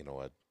not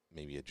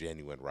maybe a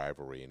genuine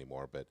rivalry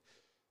anymore, but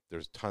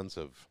there's tons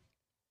of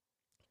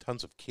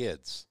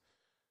kids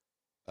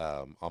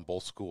on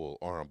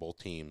both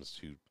teams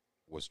who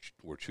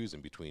were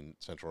choosing between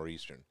Central or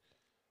Eastern.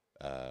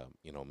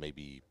 You know,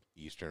 maybe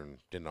Eastern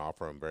didn't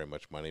offer them very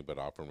much money, but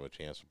offered them a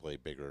chance to play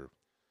bigger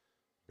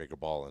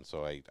ball. And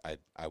so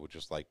I would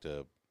just like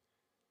to.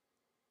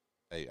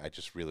 I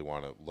just really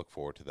want to look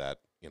forward to that.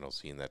 You know,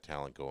 seeing that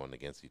talent going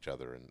against each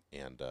other,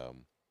 and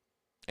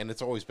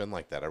it's always been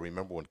like that. I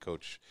remember when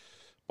Coach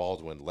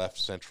Baldwin left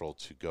Central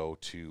to go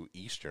to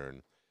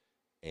Eastern,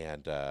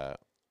 and there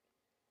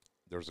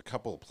was a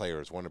couple of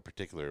players, one in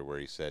particular, where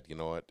he said, you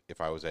know what,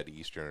 if I was at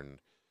Eastern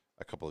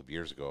a couple of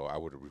years ago, I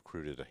would have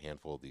recruited a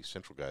handful of these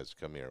Central guys to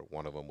come here.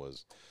 One of them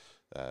was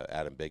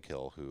Adam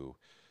Bighill, who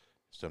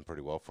has done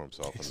pretty well for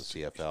himself in the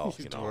CFL,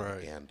 you know,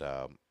 and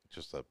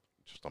just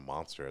a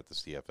monster at the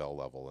CFL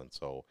level. And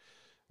so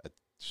it's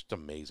just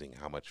amazing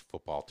how much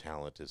football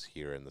talent is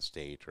here in the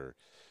state or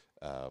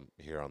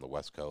here on the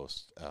West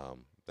Coast,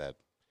 that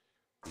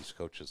these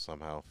coaches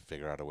somehow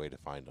figure out a way to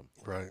find them.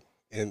 Right.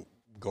 And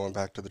going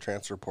back to the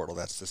transfer portal,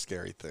 that's the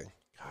scary thing.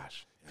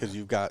 Gosh. Because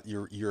you've got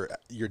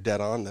you're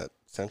dead on that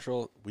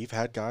Central. We've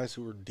had guys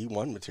who were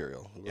D1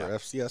 material, who were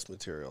FCS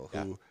material,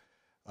 who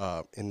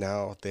and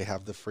now they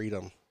have the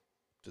freedom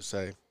to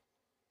say,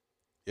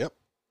 "Yep,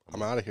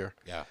 I'm out of here."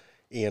 Yeah.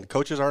 And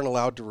coaches aren't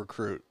allowed to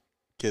recruit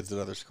kids in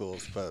other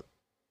schools, but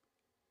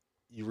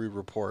you read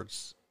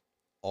reports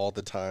all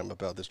the time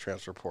about this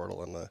transfer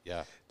portal and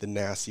the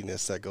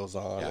nastiness that goes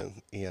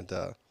on, and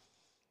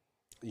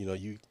you know,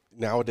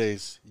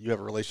 nowadays you have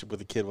a relationship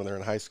with a kid when they're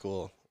in high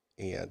school,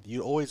 and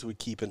you always would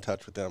keep in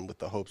touch with them with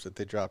the hopes that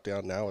they drop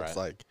down. Now it's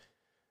like,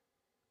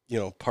 you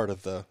know, part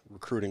of the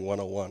recruiting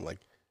 101, like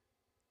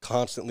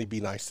constantly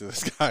be nice to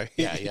this guy.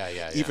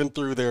 Even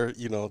through their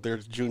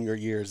junior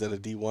years at a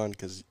D1,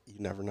 because you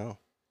never know.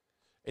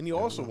 And you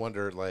also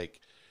wonder, like,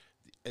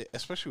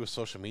 especially with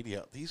social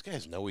media, these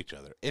guys know each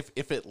other.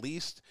 If at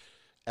least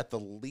at the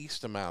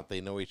least amount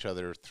they know each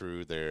other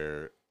through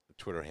their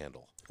Twitter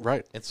handle.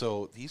 Right. And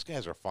so these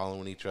guys are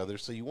following each other.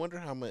 So you wonder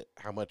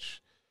how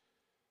much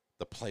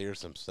the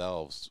players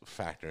themselves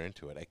factor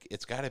into it.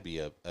 It's got to be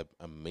a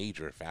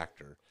major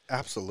factor.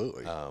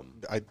 Absolutely.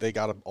 They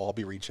got to all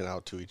be reaching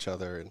out to each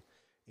other,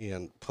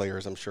 and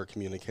players, I'm sure,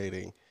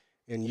 communicating.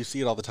 And you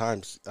see it all the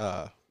times.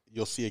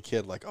 You'll see a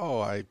kid like,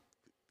 oh, I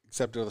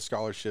accepted a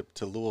scholarship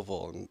to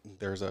Louisville, and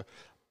there's a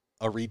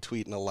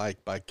retweet and a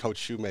like by Coach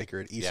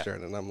Shoemaker at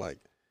Eastern, and I'm like,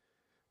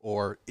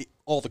 or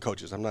all the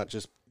coaches. I'm not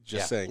just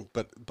saying,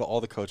 but all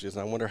the coaches.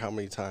 And I wonder how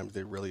many times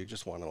they really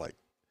just want to like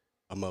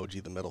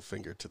emoji the middle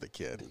finger to the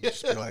kid, and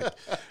just be like,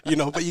 you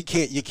know, but you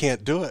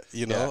can't do it.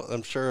 You know,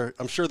 I'm sure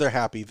they're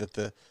happy that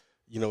a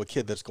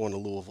kid that's going to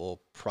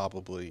Louisville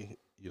probably,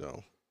 you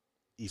know,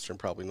 Eastern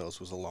probably knows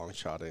was a long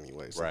shot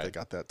anyway, so they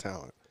got that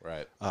talent.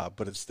 Right.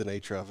 But it's the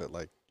nature of it.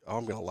 Like, oh,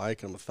 I'm gonna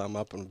like, I'm gonna thumb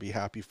up, and be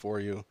happy for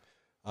you,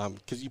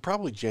 because you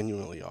probably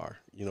genuinely are.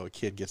 You know, a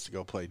kid gets to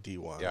go play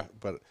D1. Yeah.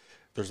 But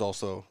there's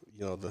also,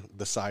 you know,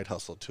 the side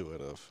hustle to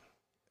it of,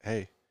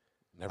 hey,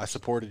 I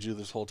supported you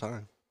this whole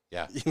time.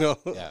 Yeah. You know,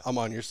 I'm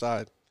on your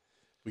side.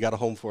 We got a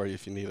home for you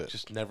if you need it.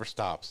 Just never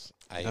stops.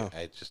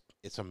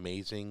 It's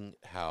amazing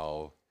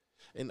how,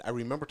 And I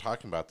remember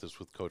talking about this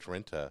with Coach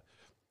Renta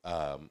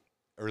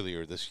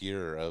earlier this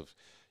year.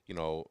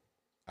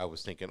 I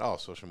was thinking, oh,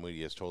 social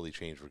media has totally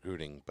changed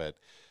recruiting,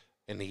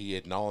 and he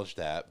acknowledged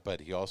that,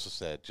 but he also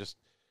said,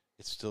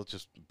 it's still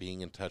just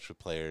being in touch with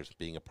players,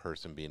 being a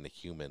person, being a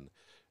human,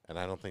 and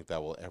I don't think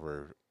that will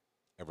ever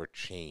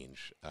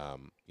change.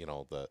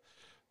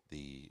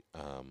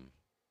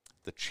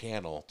 The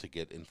channel to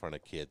get in front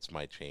of kids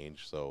might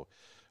change, so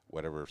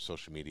whatever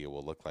social media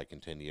will look like in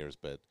 10 years,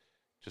 but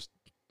just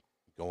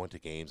going to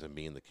games and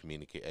being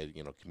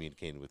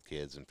communicating with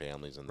kids and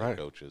families and their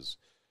coaches,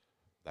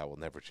 that will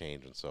never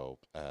change. And so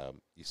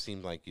you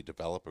seem like you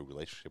develop a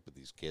relationship with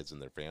these kids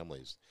and their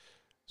families.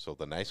 So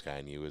the nice guy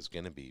in you is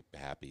going to be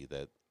happy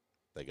that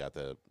they got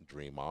the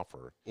dream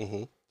offer.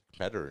 Mm-hmm. The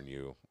competitor in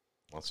you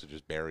wants to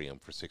just bury him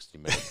for 60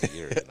 minutes a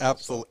year.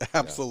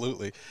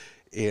 Absolutely.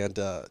 And,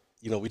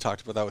 we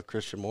talked about that with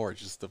Christian Moore,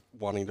 just the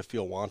wanting to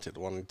feel wanted,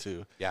 wanting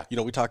to,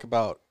 we talk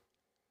about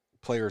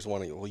players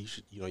wanting, well,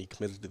 you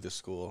committed to this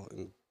school,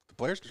 and the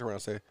players can turn around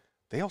and say,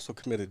 they also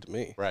committed to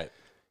me. Right.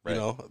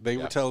 They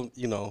were telling,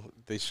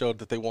 they showed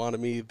that they wanted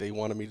me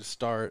to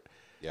start.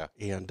 Yeah.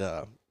 And,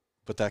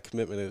 but that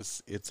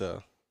commitment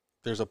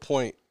there's a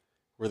point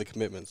where the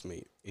commitments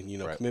meet. And,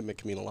 commitment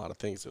can mean a lot of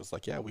things. It was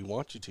like, we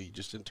want you to, you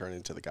just didn't turn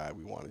into the guy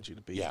we wanted you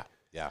to be. Yeah.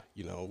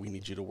 We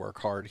need you to work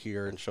hard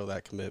here and show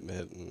that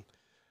commitment. And,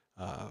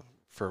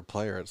 for a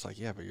player, it's like,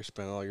 but you're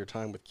spending all your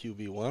time with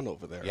QB1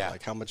 over there. Yeah.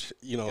 Like how much,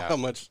 how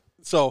much.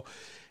 So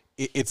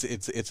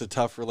it's a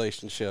tough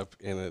relationship,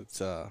 and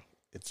it's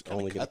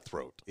only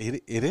cutthroat.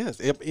 It is.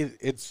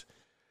 It's,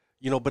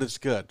 but it's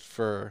good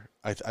for,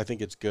 I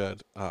think it's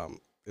good.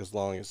 As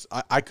long as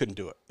I couldn't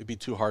do it. It'd be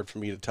too hard for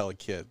me to tell a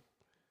kid.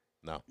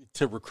 No.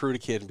 To recruit a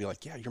kid and be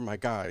like, you're my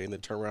guy. And then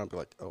turn around and be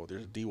like, oh,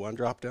 there's a D1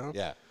 drop down.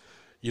 Yeah.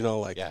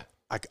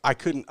 I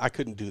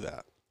couldn't do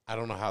that. I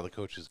don't know how the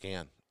coaches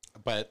can,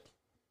 but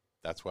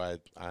that's why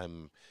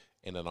I'm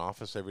in an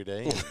office every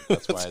day. And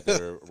that's why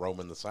they're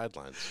roaming the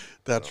sidelines.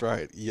 That's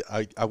right. Yeah,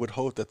 I would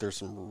hope that there's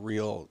some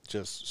real,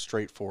 just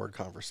straightforward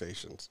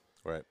conversations.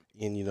 Right.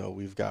 And,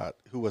 we've got,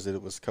 who was it?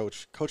 It was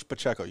Coach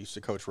Pacheco used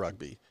to coach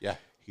rugby. Yeah.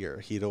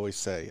 Here. He'd always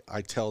say,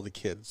 I tell the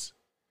kids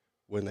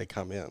when they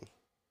come in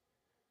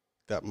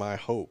that my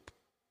hope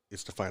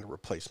is to find a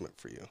replacement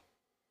for you.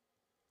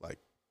 Like,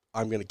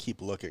 I'm going to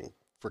keep looking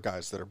for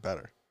guys that are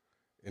better.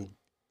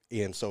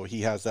 And so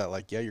he has that,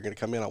 like, you're going to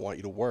come in, I want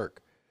you to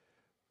work.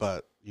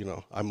 But,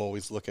 I'm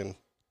always looking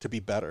to be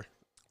better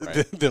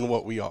than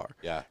what we are.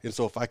 Yeah. And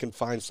so if I can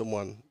find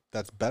someone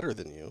that's better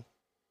than you,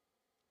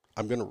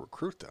 I'm going to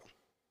recruit them.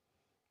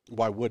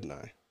 Why wouldn't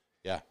I?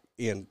 Yeah.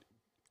 And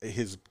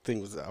his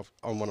thing was, I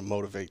want to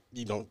motivate,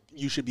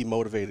 you should be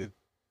motivated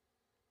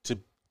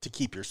to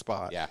keep your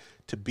spot,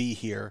 to be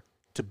here,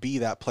 to be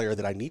that player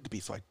that I need to be,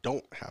 so I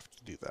don't have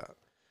to do that.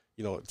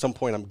 At some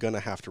point I'm going to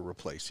have to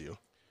replace you.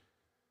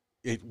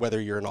 Whether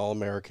you're an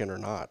All-American or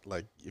not,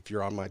 like if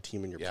you're on my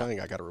team and you're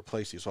playing, I got to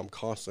replace you. So I'm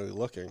constantly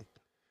looking,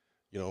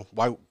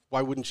 why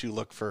wouldn't you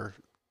look for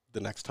the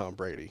next Tom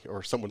Brady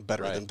or someone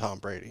better than Tom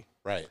Brady?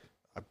 Right.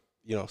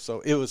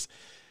 So it's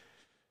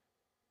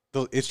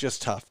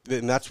just tough.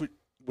 And that's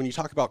when you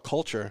talk about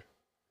culture,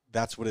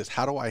 that's what it is.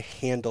 How do I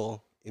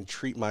handle and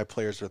treat my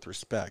players with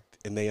respect,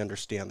 and they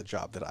understand the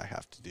job that I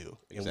have to do,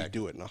 and we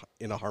do it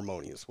in a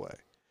harmonious way.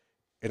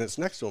 And it's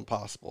next to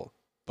impossible,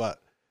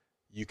 but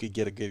you could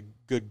get a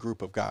good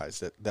group of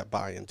guys that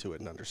buy into it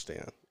and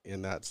understand.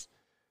 And I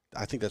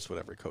think that's what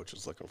every coach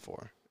is looking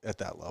for at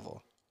that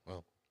level.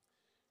 Well,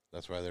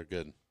 that's why they're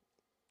good.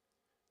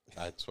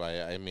 That's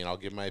why, I'll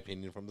give my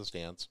opinion from the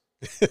stands.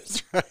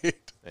 That's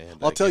right. And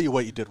I'll tell you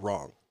what you did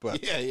wrong,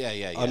 but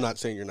yeah. I'm not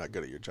saying you're not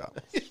good at your job.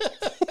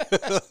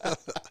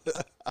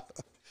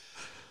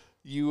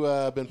 You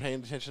been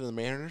paying attention to the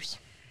Mariners?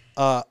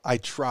 I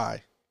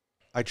try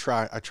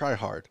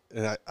hard.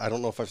 And I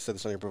don't know if I've said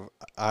this on your program.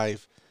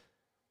 I've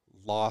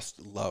lost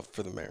love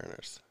for the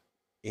Mariners.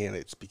 And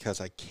it's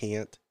because I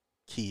can't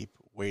keep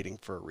waiting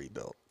for a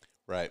rebuild.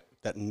 Right.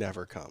 That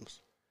never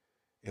comes.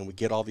 And we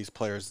get all these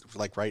players,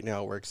 like right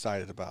now, we're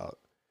excited about.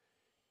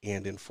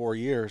 And in 4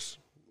 years,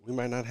 we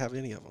might not have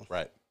any of them.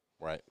 Right.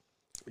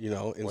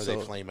 And or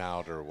they flame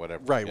out or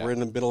whatever. Right. Yeah. We're in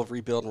the middle of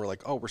rebuild, and we're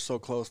like, oh, we're so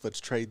close.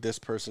 Let's trade this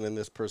person and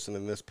this person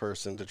and this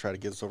person to try to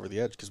get us over the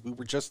edge, because we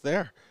were just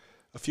there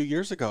a few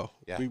years ago.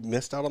 Yeah. We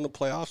missed out on the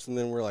playoffs, and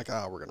then we're like,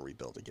 we're going to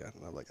rebuild again.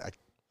 And I'm like,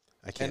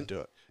 I can't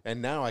do it.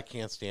 And now I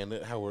can't stand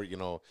it, how we're,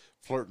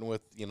 flirting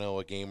with,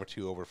 a game or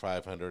two over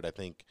 500. I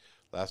think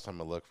last time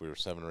I looked, we were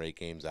 7 or 8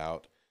 games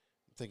out.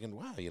 I'm thinking,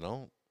 wow,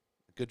 a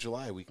good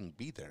July, we can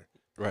be there.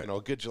 Right. A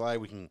good July,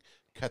 we can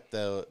cut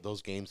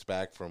those games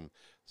back from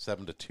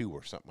 7 to 2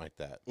 or something like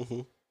that.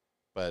 Mm-hmm.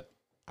 But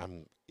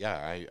I'm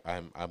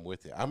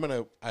with you. I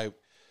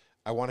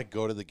want to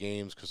go to the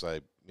games because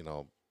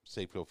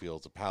Safeco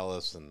Field's a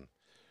palace, and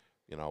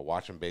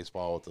watching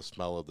baseball with the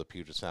smell of the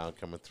Puget Sound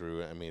coming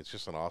through. It's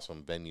just an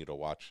awesome venue to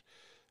watch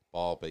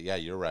ball. But yeah,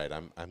 you're right.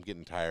 I'm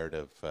getting tired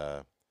of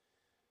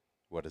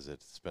what is it?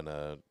 It's been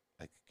a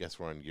I guess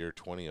we're on year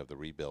 20 of the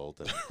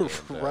rebuild. And,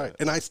 Right.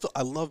 And I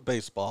love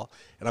baseball,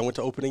 and I went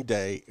to opening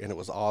day, and it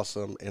was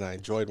awesome, and I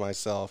enjoyed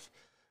myself.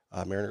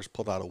 Mariners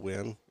pulled out a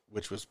win,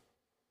 which was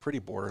pretty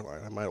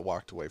borderline. I might have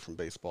walked away from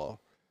baseball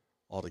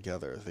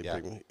altogether. They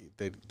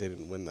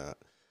didn't win that.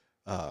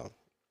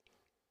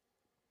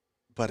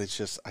 But it's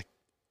just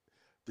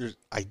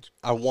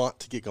I want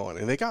to get going,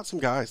 and they got some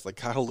guys like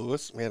Kyle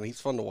Lewis. Man,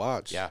 he's fun to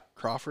watch. Yeah.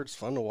 Crawford's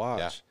fun to watch.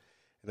 Yeah.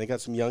 And they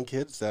got some young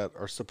kids that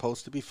are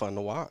supposed to be fun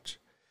to watch.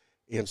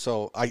 And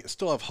so I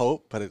still have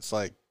hope, but it's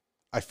like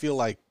I feel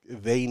like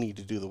they need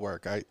to do the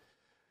work. I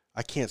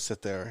can't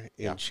sit there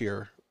and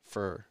cheer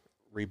for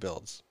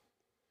rebuilds.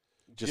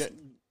 Just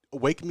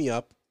wake me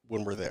up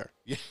when we're there.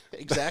 Yeah,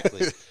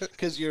 exactly.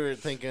 Because you're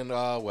thinking,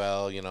 oh,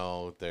 well,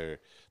 they're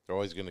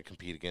always going to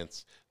compete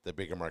against the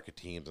bigger market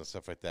teams and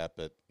stuff like that.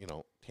 But,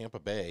 Tampa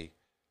Bay,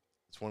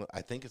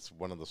 I think it's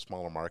one of the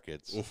smaller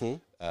markets.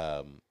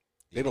 Mm-hmm.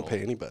 They don't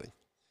pay anybody.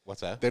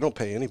 What's that? They don't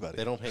pay anybody.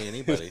 They don't pay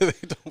anybody.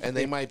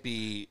 They might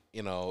be,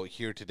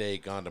 here today,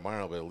 gone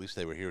tomorrow, but at least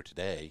they were here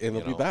today. And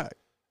they'll be back.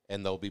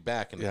 And they'll be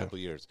back in a couple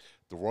of years.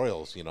 The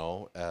Royals, they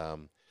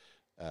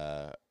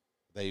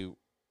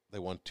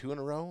won 2 in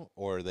a row,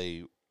 or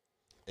they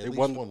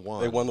won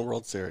one. They won the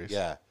World Series.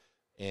 Yeah.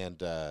 And,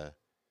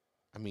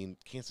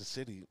 Kansas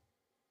City,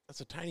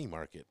 that's a tiny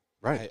market.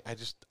 Right.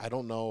 I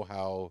don't know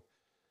how.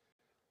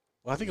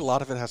 Well, I think a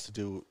lot of it has to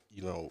do,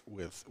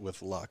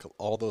 with luck.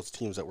 All those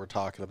teams that we're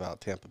talking about,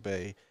 Tampa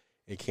Bay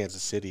and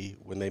Kansas City,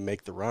 when they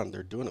make the run,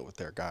 they're doing it with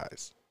their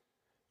guys.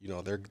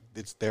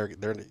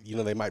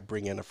 They might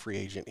bring in a free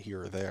agent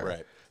here or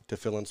there to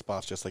fill in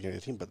spots just like any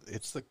team, but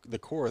it's the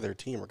core of their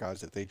team are guys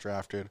that they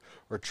drafted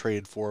or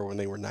traded for when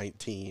they were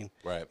 19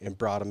 and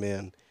brought them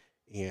in,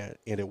 and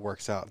it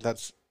works out.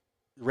 The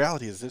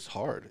reality is it's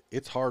hard.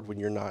 It's hard when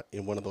you're not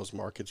in one of those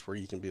markets where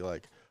you can be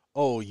like,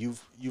 oh,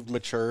 you've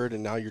matured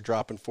and now you're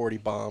dropping 40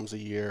 bombs a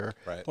year.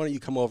 Right. Why don't you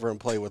come over and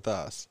play with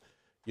us?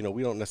 We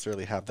don't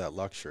necessarily have that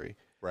luxury.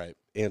 Right.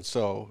 And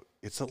so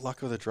it's a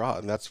luck of the draw,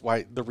 and that's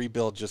why the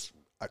rebuild just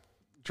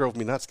drove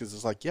me nuts, because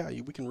it's like,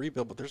 we can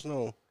rebuild, but there's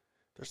no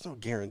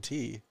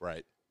guarantee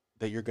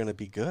that you're going to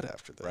be good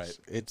after this.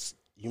 Right.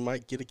 You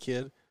might get a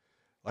kid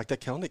like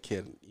that Kelnick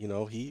kid.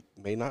 He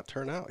may not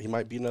turn out. He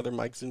might be another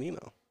Mike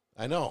Zunino.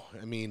 I know.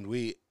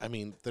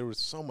 There was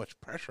so much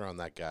pressure on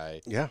that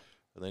guy. Yeah.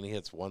 And then he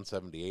hits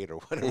 178 or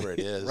whatever it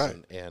is. Right.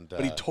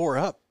 But he tore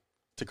up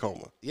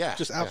Tacoma. Yeah.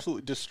 Just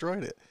absolutely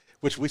destroyed it,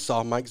 which we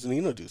saw Mike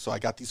Zunino do. So I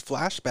got these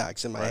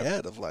flashbacks in my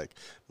head of like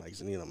Mike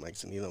Zunino.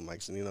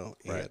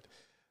 Right.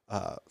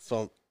 And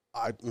so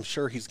I'm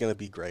sure he's going to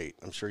be great.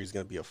 I'm sure he's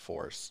going to be a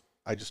force.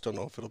 I just don't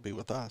know if it'll be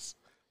with us.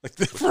 Like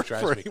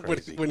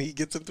when he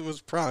gets into his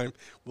prime,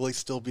 will he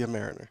still be a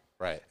Mariner?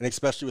 Right. And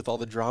especially with all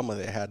the drama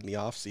they had in the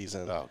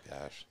offseason. Oh,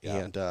 gosh. Yeah.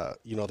 And,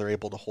 they're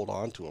able to hold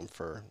on to him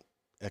for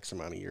X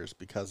amount of years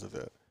because of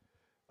it.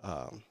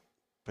 But,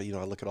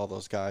 I look at all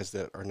those guys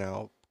that are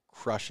now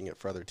crushing it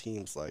for other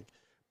teams, like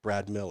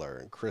Brad Miller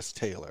and Chris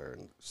Taylor,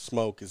 and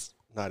Smoke is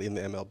not in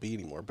the MLB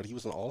anymore, but he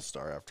was an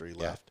all-star after he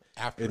left.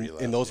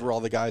 And those were all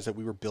the guys that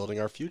we were building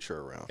our future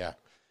around. Yeah.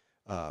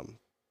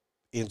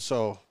 And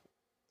so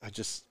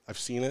I've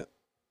seen it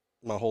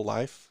my whole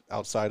life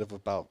outside of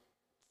about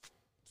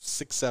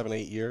 6, 7,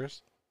 8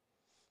 years.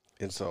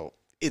 And so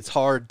it's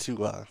hard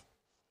to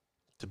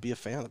be a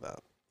fan of that.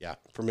 Yeah.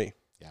 For me.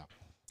 Yeah.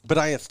 But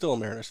I am still a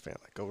Mariners fan.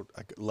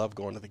 I love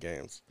going to the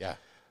games. Yeah.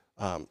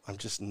 I'm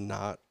just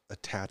not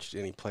attached to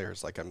any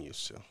players like I'm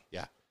used to.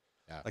 Yeah.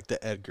 Yeah. Like the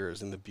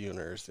Edgars and the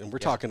Buners. And we're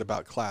talking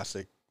about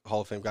classic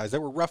Hall of Fame guys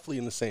that were roughly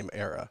in the same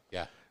era.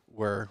 Yeah.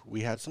 Where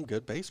we had some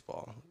good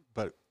baseball.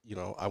 But,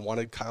 I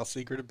wanted Kyle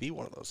Seager to be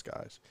one of those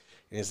guys.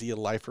 And is he a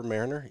lifer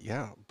Mariner?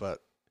 Yeah.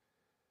 But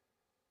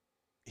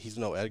he's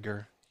no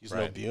Edgar. He's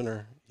no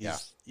Buhner.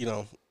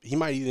 He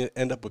might even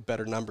end up with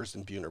better numbers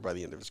than Buhner by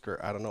the end of his career.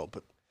 I don't know,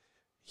 but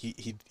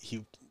he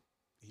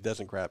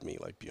doesn't grab me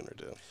like Buhner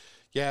did.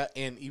 Yeah,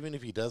 and even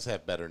if he does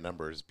have better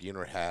numbers,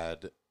 Buhner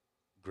had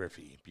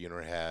Griffey.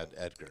 Buhner had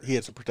Edgar. He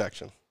had some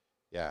protection.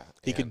 Yeah.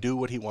 He could do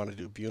what he wanted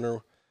to do.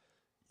 Buhner,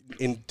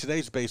 in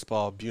today's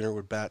baseball, Buhner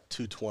would bat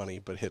 220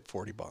 but hit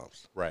 40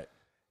 bombs. Right.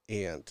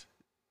 And,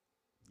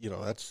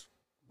 that's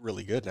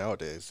really good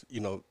nowadays.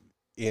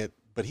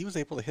 But he was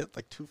able to hit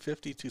like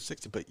 250,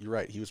 260. But you're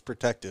right, he was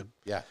protected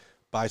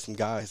by some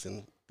guys.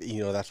 And,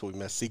 that's what we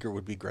missed. Seager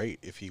would be great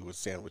if he was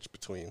sandwiched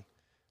between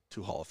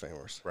 2 Hall of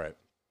Famers. Right.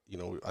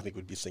 I think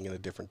we'd be singing a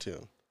different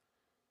tune.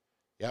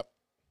 Yep.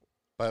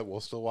 But we'll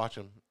still watch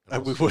him.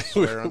 We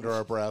swear under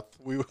our breath.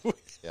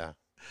 Yeah.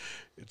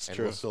 It's and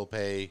true. We'll still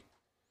pay,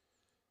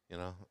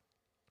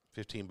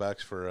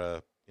 $15 for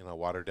a,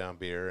 watered down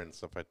beer and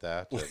stuff like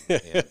that.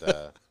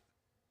 And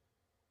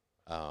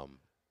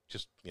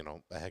just,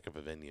 a heck of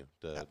a venue.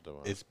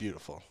 It's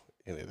beautiful,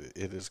 and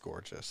it is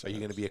gorgeous. Are you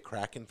going to be a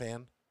Kraken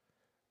fan?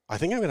 I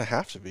think I'm going to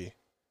have to be.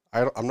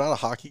 I'm not a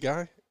hockey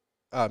guy,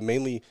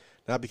 mainly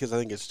not because I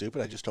think it's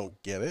stupid. I just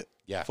don't get it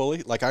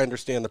fully. Like, I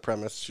understand the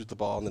premise, shoot the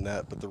ball in the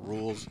net, but the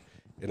rules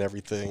and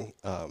everything,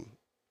 the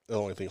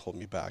only thing holding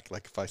me back.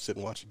 Like, if I sit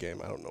and watch a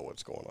game, I don't know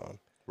what's going on.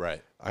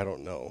 Right. I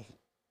don't know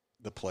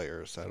the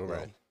players. I don't know.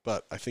 Right.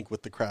 But I think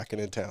with the Kraken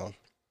in town,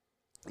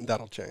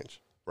 that'll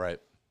change. Right.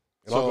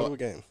 And I'll go to a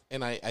game.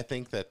 And I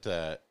think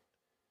that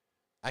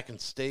I can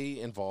stay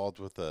involved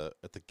with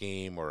at the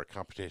game or a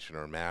competition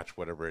or a match,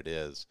 whatever it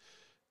is,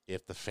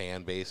 if the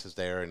fan base is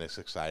there and it's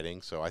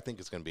exciting. So I think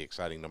it's going to be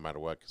exciting no matter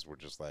what, because we're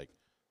just like,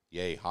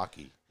 yay,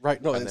 hockey.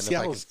 Right. No, and then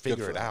Seattle's if I can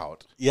figure it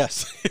out,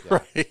 yes. Yeah.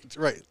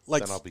 Right.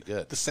 Like, then I'll be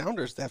good. the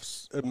Sounders, they have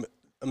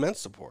immense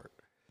support.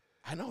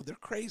 I know, they're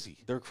crazy.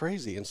 They're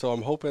crazy. And so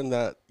I'm hoping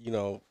that,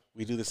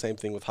 we do the same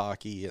thing with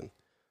hockey, and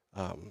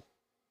I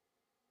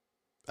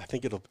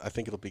think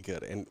it'll be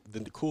good. And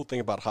the cool thing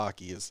about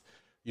hockey is,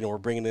 we're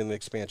bringing in an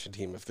expansion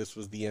team. If this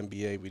was the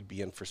NBA, we'd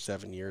be in for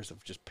 7 years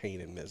of just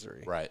pain and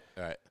misery. Right.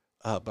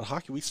 But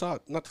hockey, we saw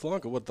it not too long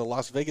ago with the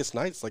Las Vegas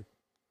Knights,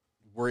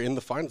 were in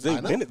the finals.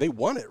 They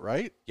won it,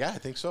 right? Yeah, I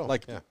think so.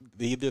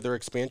 Either their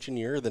expansion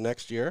year or the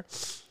next year.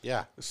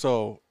 Yeah.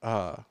 So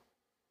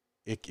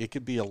it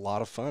could be a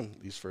lot of fun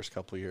these first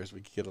couple of years.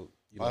 We could get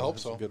I hope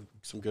so.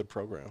 some good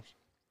programs.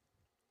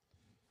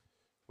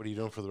 What are you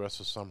doing for the rest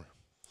of the summer?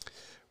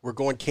 We're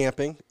going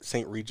camping,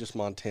 St. Regis,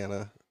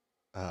 Montana,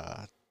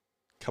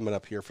 coming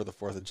up here for the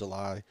 4th of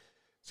July.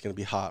 It's going to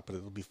be hot, but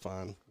it'll be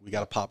fun. We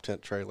got a pop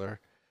tent trailer,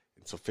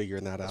 and so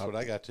figuring that out. That's what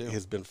I got too.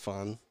 Has been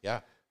fun. Yeah.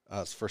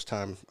 It's the first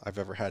time I've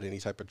ever had any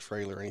type of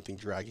trailer or anything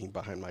dragging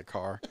behind my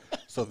car.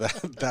 So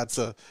that's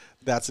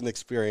an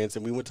experience.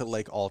 And we went to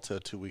Lake Alta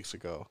 2 weeks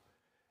ago,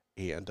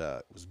 and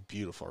it was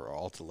beautiful,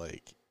 Alta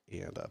Lake,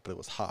 and but it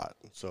was hot.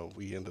 So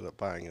we ended up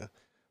buying a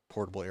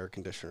portable air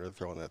conditioner to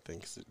throw on that thing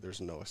because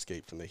there's no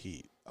escape from the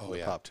heat on the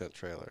pop tent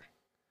trailer.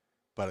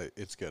 But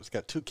it's good. It's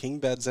got 2 king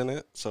beds in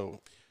it, so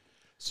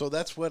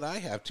that's what I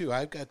have too.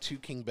 I've got 2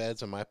 king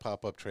beds in my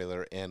pop-up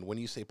trailer, and when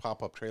you say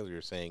pop-up trailer,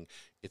 you're saying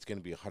it's going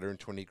to be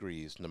 120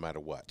 degrees no matter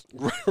what.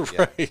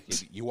 Right.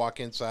 Yeah. You walk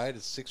inside,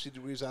 it's 60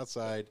 degrees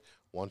outside,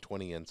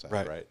 120 inside.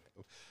 Right.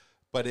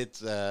 But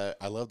it's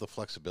I love the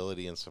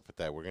flexibility and stuff like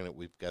that.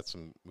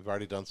 We've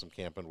already done some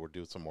camping. We're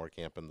doing some more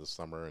camping this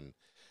summer,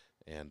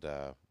 and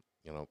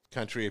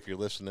country, if you're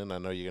listening, I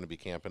know you're going to be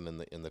camping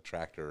in the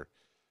tractor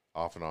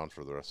off and on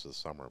for the rest of the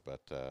summer.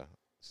 But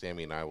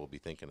Sammy and I will be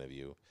thinking of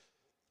you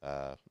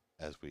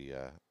as we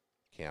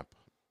camp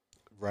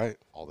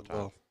all the time.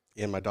 Well,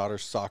 and my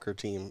daughter's soccer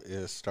team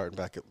is starting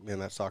back up. Man,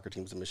 that soccer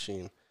team's a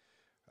machine.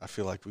 I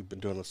feel like we've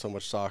been doing so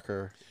much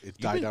soccer. It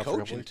died down for a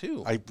couple coaching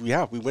too.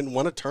 We went and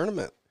won a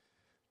tournament.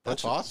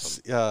 That's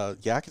awesome.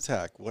 Yak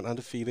Attack went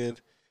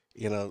undefeated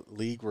in a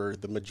league where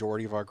the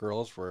majority of our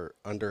girls were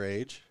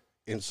underage,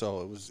 and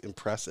so it was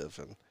impressive.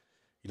 And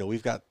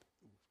we've got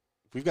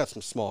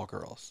some small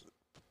girls,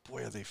 but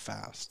boy, are they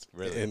fast,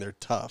 really, and they're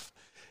tough.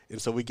 And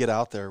so we get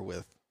out there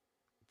with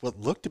what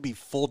looked to be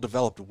full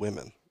developed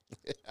women.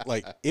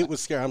 Like, it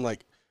was scary. I'm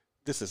like,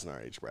 this isn't our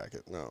age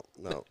bracket. No.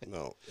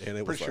 And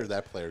it was pretty sure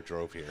that player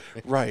drove here.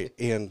 Right.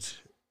 And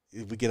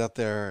we get up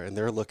there, and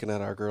they're looking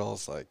at our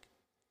girls like,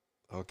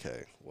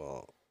 okay,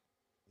 well,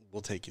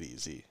 we'll take it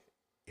easy.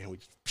 And we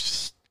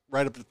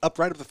right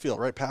up the field,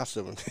 right past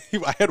them.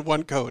 I had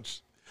one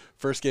coach.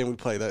 First game we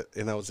played,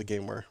 and that was a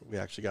game where we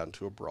actually got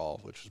into a brawl,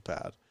 which was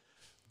bad.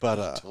 But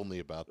you told me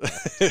about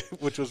that.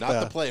 which was not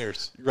bad. The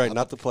players. Right,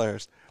 not the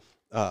players.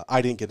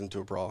 I didn't get into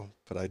a brawl,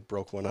 but I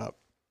broke one up.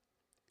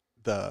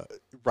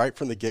 Right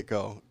from the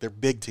get-go, they're a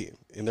big team,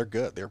 and they're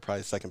good. They're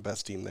probably the second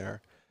best team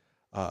there.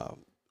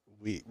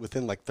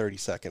 Within like 30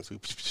 seconds, we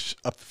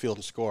up the field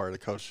and score. The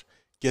coach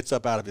gets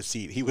up out of his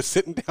seat. He was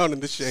sitting down in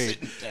the shade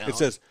and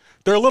says,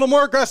 "They're a little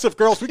more aggressive,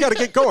 girls. We got to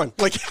get going."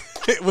 Like,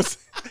 it was.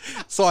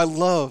 So I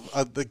love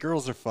the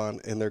girls are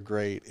fun and they're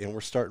great, and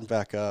we're starting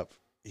back up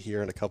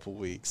here in a couple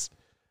weeks.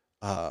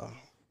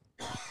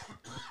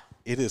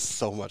 It is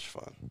so much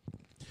fun.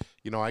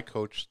 I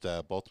coached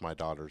both my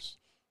daughters,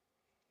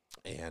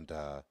 and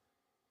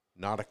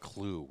not a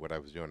clue what I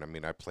was doing. I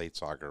mean, I played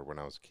soccer when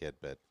I was a kid,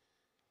 but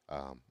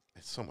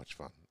it's so much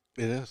fun.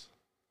 It is.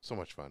 So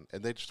much fun.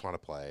 And they just want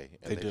to play,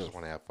 and they just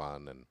want to have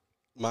fun. And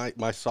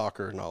my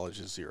soccer knowledge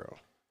is zero.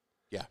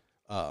 Yeah.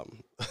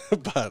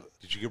 But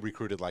did you get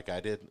recruited like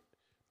I did?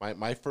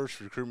 My first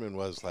recruitment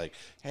was like,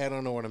 hey, I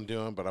don't know what I'm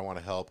doing, but I want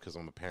to help because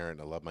I'm a parent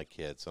and I love my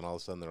kids. And all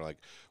of a sudden they're like,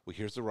 well,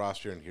 here's the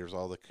roster and here's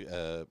all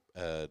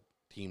the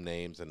team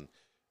names, and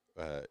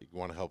you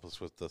want to help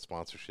us with the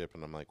sponsorship?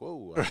 And I'm like,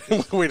 whoa,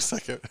 wait a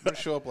second. I'm going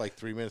to show up like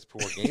 3 minutes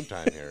before game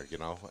time here,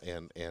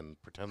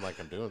 and pretend like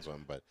I'm doing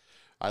something. But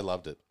I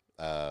loved it.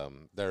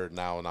 They're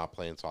now not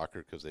playing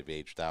soccer because they've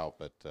aged out,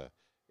 but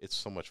it's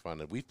so much fun.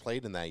 And we've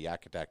played in that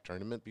Yak Attack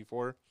tournament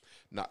before,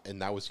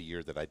 and that was a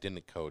year that I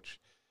didn't coach.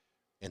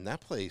 And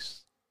that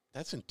place,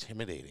 that's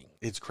intimidating.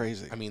 It's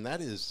crazy. I mean,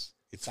 it's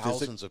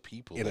thousands of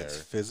people and there. It's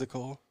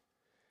physical,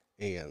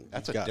 and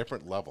that's a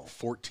different level.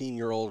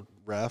 14-year-old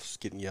refs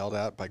getting yelled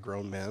at by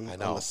grown men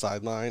on the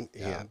sideline.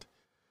 Yeah.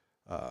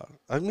 And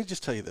let me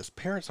just tell you this.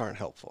 Parents aren't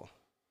helpful.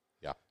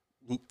 Yeah.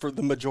 For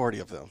the majority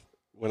of them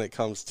when it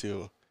comes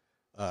to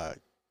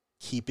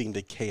keeping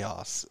the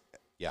chaos.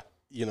 Yeah.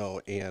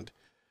 And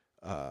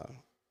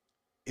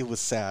it was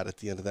sad at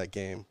the end of that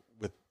game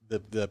with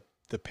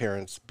the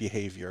parents'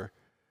 behavior.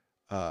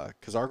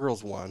 because our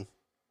girls won,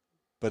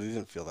 but it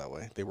didn't feel that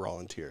way. They were all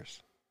in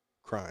tears,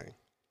 crying.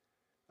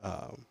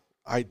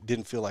 I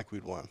didn't feel like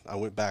we'd won. I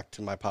went back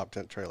to my pop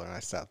tent trailer and I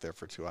sat there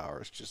for 2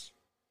 hours just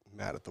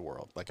mad at the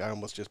world. Like I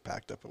almost just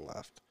packed up and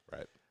left.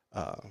 Right.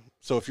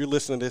 So if you're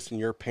listening to this and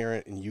you're a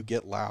parent and you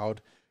get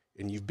loud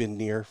and you've been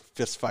near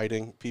fist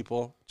fighting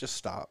people, just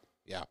stop.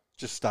 Yeah.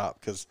 Just stop,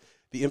 because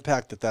the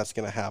impact that that's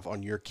going to have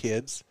on your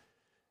kids.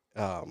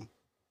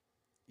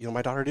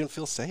 My daughter didn't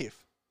feel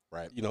safe.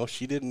 Right.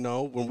 She didn't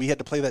know when we had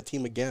to play that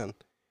team again,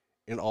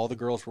 and all the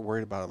girls were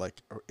worried about it.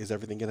 Like, is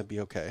everything going to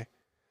be okay?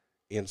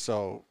 And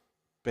so,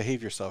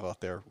 behave yourself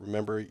out there.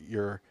 Remember,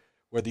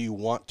 whether you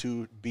want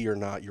to be or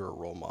not, you're a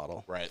role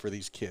model for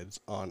these kids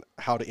on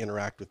how to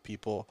interact with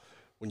people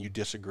when you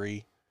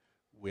disagree,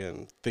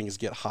 when things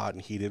get hot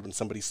and heated, when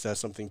somebody says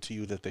something to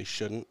you that they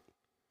shouldn't,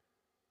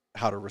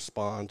 how to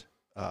respond.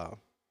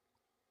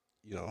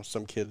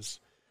 Some kids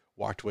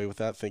walked away with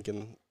that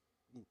thinking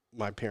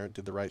my parent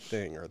did the right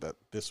thing, or that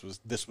this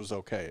was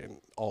okay, and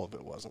all of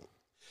it wasn't.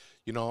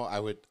 I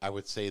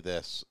would say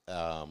this.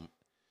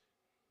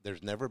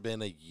 There's never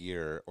been a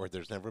year, or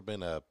there's never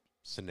been a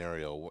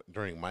scenario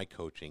during my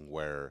coaching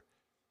where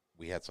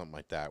we had something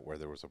like that, where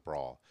there was a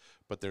brawl.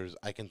 But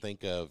I can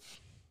think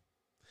of,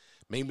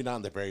 maybe not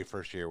in the very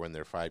first year when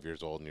they're 5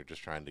 years old and you're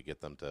just trying to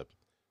get them to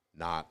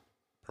not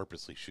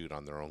purposely shoot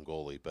on their own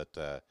goalie, but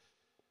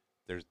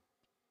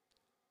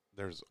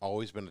there's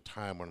always been a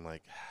time when I'm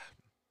like,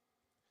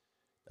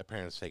 that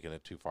parent's taking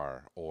it too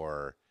far,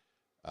 or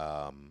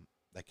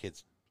that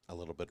kid's a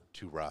little bit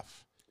too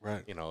rough.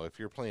 Right. If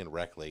you're playing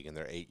rec league and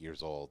they're 8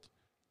 years old,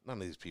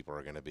 none of these people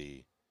are going to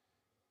be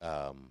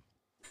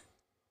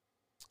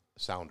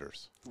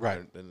sounders.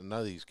 Right. And none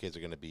of these kids are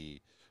going to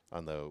be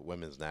on the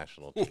women's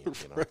national team.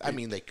 Right. I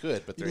mean, they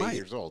could, but they're 8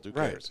 years old. Who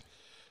cares?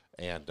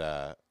 And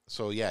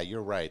so, yeah,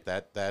 you're right.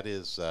 That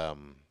is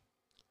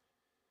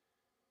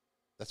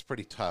that's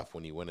pretty tough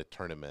when you win a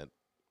tournament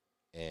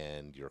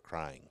and you're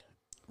crying.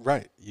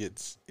 Right.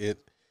 It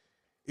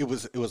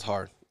was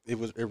hard. It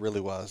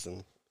really was,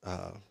 and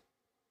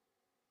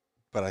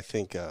but I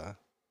think I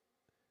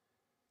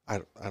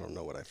don't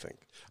know what I think.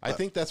 I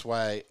think that's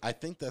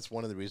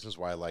one of the reasons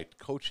why I liked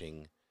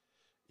coaching,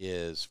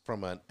 is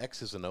from an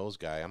X's and O's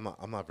guy.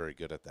 I'm not very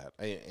good at that.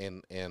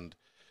 And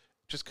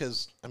just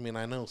because I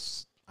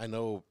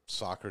know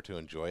soccer to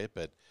enjoy it,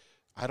 but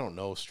I don't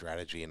know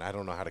strategy, and I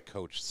don't know how to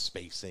coach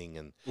spacing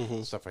and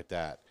stuff like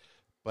that.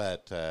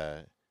 But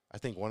I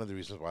think one of the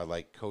reasons why I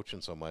like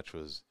coaching so much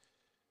was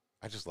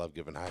I just love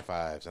giving high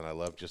fives, and I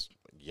love just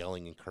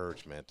yelling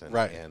encouragement. And,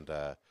 right. And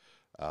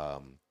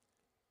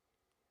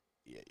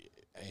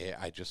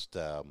I just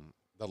the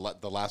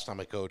last time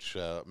I coached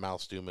Mal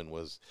Stuman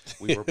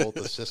we were both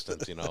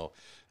assistants,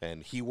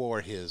 and he wore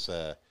his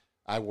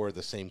I wore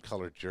the same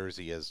colored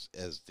jersey as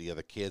the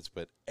other kids,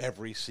 but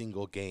every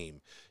single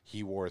game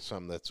he wore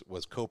something that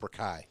was Cobra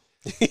Kai.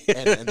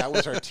 and that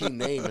was our team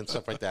name and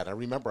stuff like that. I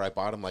remember I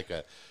bought him like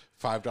a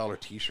 $5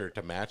 T-shirt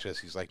to match us.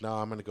 He's like, "No,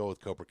 I'm going to go with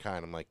Cobra Kai."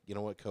 And I'm like, "You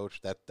know what,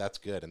 Coach? That's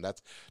good." And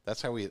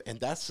that's how and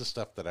that's the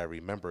stuff that I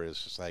remember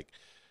is just like,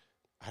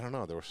 I don't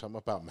know. There was something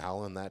about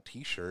Mal in that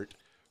T-shirt,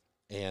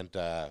 and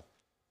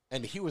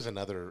he was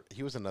another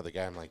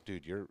guy. I'm like,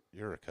 dude,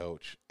 you're a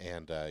coach,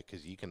 and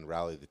because you can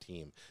rally the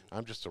team.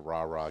 I'm just a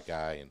raw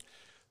guy, and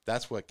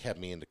that's what kept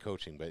me into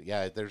coaching. But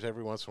yeah, there's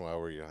every once in a while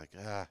where you're like,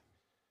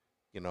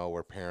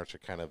 where parents are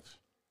kind of,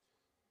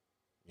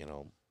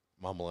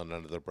 mumbling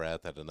under their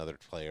breath at another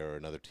player or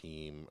another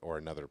team or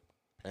another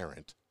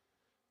parent,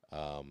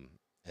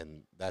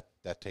 and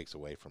that takes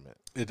away from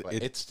it.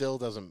 It still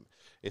doesn't.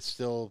 It's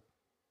still,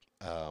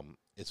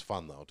 it's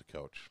fun though to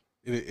coach.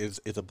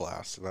 It's a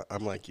blast. And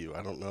I'm like you.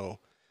 I don't know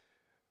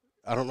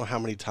how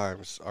many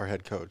times our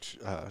head coach,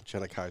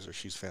 Jenna Kaiser,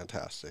 she's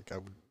fantastic. I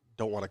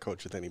don't want to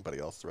coach with anybody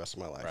else the rest of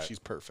my life. Right. She's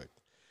perfect.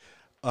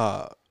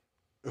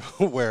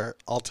 Where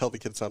I'll tell the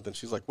kid something,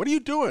 she's like, "What are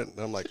you doing?" And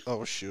I'm like,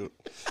 "Oh shoot,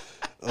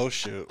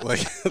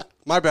 like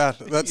my bad."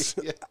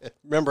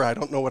 Remember, I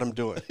don't know what I'm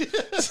doing.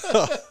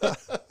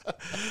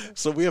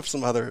 So we have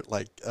some other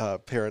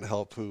parent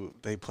help who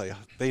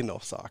they know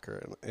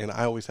soccer, and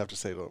I always have to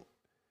say to them,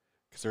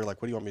 because they're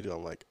like, "What do you want me to do?"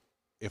 I'm like,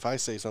 "If I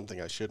say something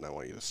I shouldn't, I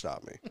want you to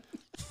stop me.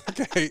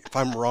 Okay, if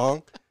I'm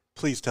wrong,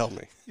 please tell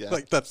me." Yeah.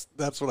 That's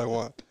what I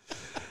want.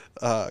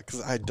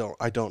 Because I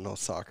don't know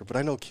soccer, but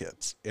I know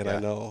kids, and I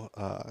know,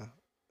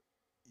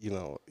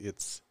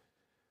 it's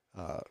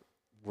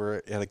we're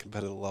at a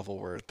competitive level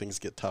where things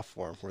get tough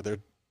for them, where they're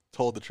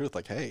told the truth,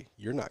 like, "Hey,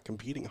 you're not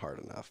competing hard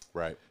enough."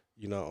 Right.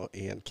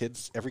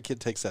 And every kid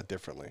takes that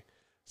differently.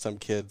 Some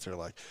kids are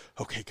like,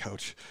 "Okay,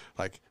 coach,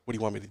 what do you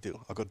want me to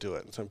do? I'll go do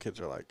it." And some kids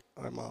are like,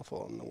 "I'm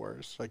awful. I'm the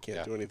worst. I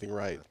can't do anything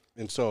right."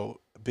 And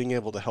so being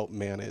able to help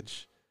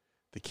manage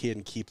the kid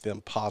and keep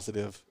them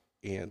positive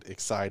and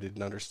excited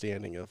and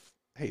understanding of,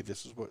 hey,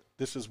 this is what,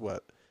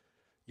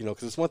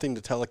 because it's one thing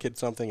to tell a kid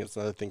something, it's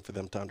another thing for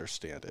them to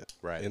understand it.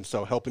 Right. And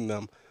so helping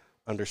them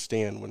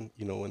understand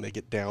when they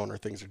get down or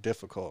things are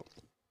difficult,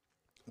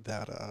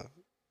 that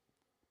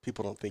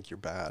people don't think you're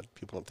bad.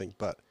 People don't think,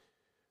 but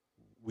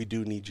we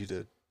do need you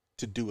to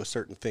to do a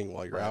certain thing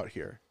while you're Right. out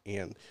here.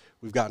 And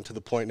we've gotten to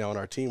the point now in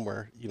our team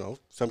where,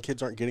 some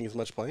kids aren't getting as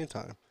much playing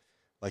time.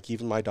 Like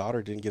even my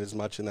daughter didn't get as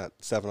much in that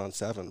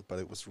 7-on-7, but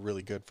it was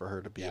really good for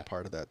her to be a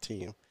part of that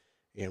team.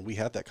 And we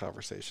had that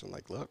conversation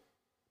like, look,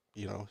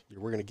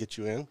 we're going to get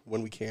you in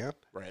when we can.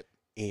 Right.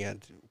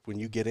 And when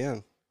you get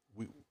in,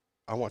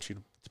 I want you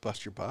to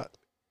bust your butt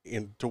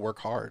and to work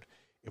hard.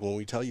 And when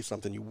we tell you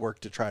something, you work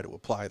to try to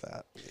apply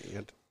that.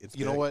 And it's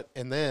You know what?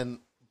 And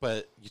then,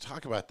 but you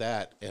talk about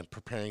that and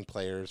preparing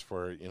players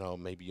for,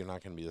 maybe you're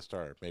not going to be the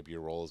starter. Maybe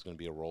your role is going to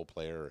be a role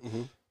player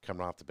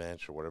coming off the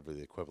bench or whatever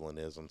the equivalent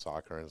is in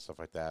soccer and stuff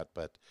like that.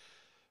 But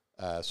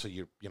so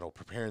you're,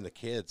 preparing the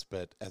kids.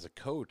 But as a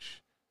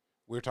coach,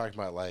 we were talking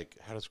about, like,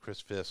 how does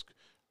Chris Fisk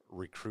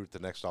recruit the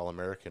next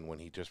All-American when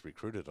he just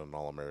recruited an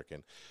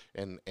All-American?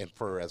 And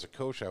as a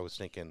coach, I was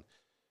thinking,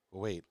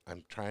 well, wait,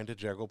 I'm trying to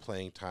juggle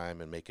playing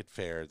time and make it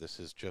fair. This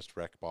is just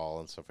rec ball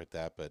and stuff like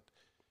that. But,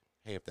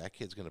 hey, if that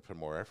kid's going to put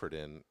more effort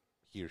in,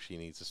 he or she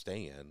needs to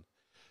stay in.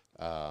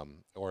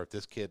 Or if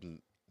this kid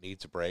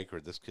needs a break or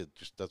this kid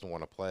just doesn't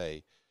want to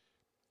play,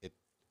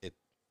 it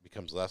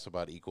becomes less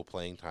about equal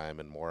playing time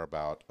and more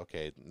about,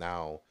 okay,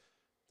 now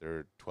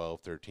they're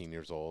 12, 13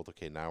 years old.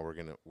 Okay, now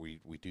we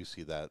do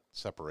see that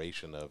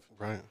separation of,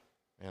 right.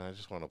 Man, I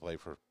just want to play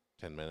for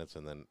 10 minutes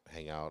and then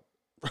hang out.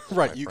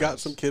 Right. You got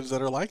some kids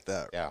that are like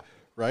that. Yeah.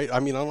 Right. I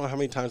mean, I don't know how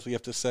many times we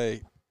have to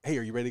say, hey,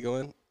 are you ready to go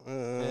in?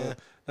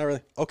 Not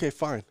really. Okay,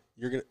 fine.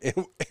 You're going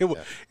to,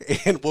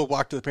 and we'll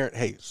walk to the parent.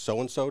 Hey,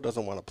 so-and-so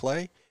doesn't want to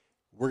play.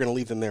 We're going to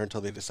leave them there until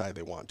they decide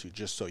they want to,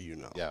 just so you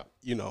know. Yeah.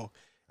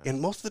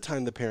 And most of the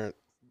time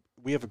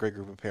we have a great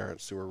group of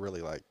parents who are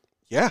really like,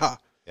 yeah.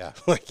 Yeah.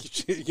 Like,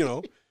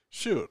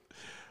 shoot.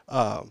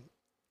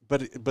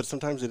 But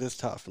sometimes it is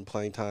tough, and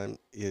playing time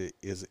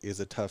is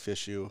a tough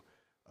issue.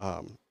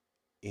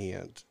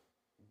 And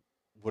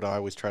what I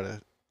always try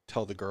to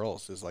tell the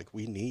girls is, like,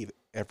 we need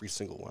every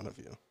single one of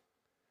you.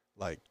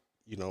 Like,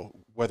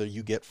 whether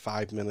you get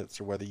 5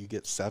 minutes or whether you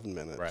get 7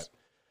 minutes, right,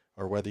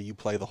 or whether you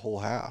play the whole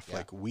half,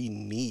 like, we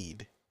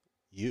need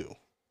you.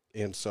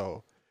 And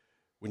so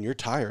when you're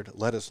tired,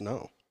 let us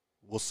know.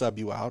 We'll sub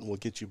you out and we'll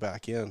get you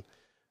back in.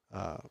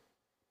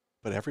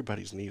 But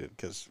everybody's needed,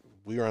 because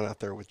we run out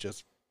there with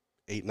just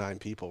 8-9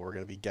 people. We're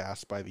going to be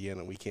gassed by the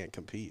end and we can't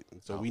compete.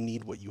 And so we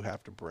need what you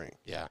have to bring.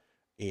 Yeah.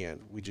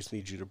 And we just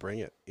need you to bring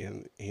it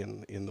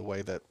in the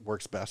way that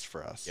works best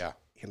for us. Yeah.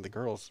 And the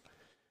girls,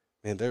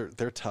 man,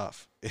 they're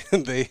tough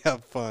and they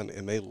have fun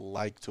and they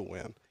like to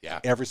win. Yeah.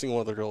 Every single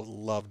one of the girls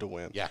love to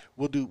win. Yeah.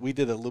 We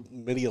did a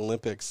mini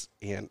Olympics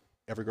and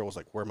every girl was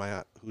like, where am I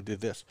at? Who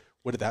did this?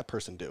 What did that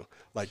person do?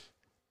 Like,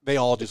 they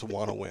all just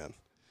want to win.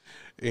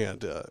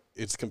 And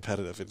it's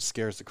competitive. It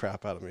scares the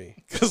crap out of me,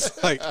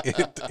 because like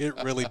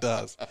it really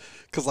does.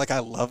 Because like I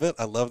love it.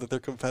 I love that they're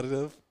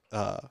competitive.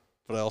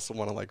 But I also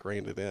want to like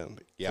rein it in.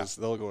 Because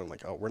they'll go in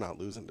like, oh, we're not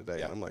losing today.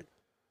 Yeah. And I'm like,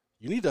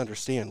 you need to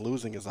understand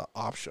losing is an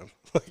option.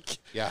 Like,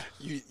 yeah,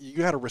 you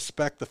got to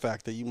respect the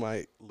fact that you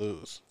might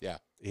lose. Yeah.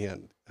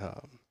 And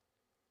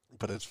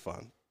but it's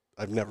fun.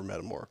 I've never met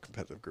a more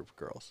competitive group of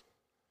girls.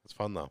 It's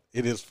fun though.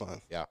 It is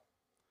fun. Yeah.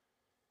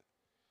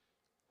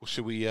 Well,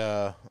 should we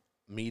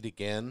meet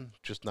again?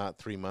 Just not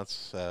 3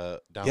 months down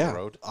the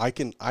road. I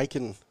can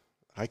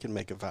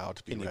make a vow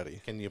to be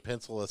ready. Can you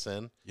pencil us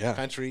in? Yeah.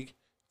 Country,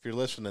 if you're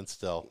listening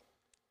still,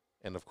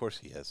 and of course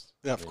he is.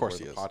 Yeah, of course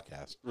he is.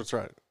 Podcast. That's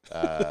right.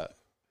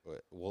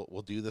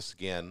 We'll do this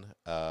again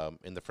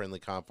in the friendly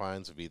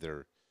confines of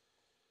either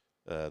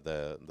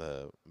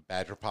the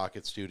Badger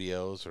Pocket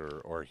Studios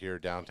or here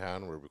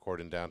downtown. We're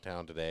recording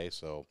downtown today,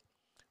 so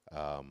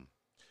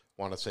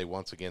want to say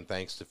once again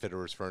thanks to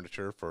Fitterers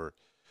Furniture for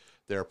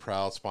their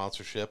proud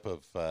sponsorship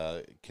of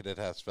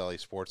Kittitas Valley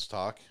Sports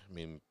Talk. I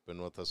mean,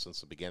 been with us since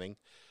the beginning.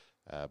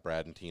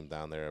 Brad and team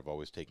down there have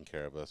always taken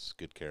care of us,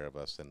 good care of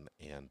us,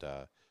 and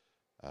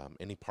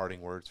any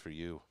parting words for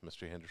you,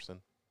 Mr.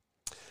 Henderson?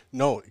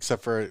 No,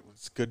 except for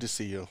it's good to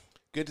see you.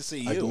 Good to see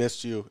you. I've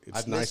missed you.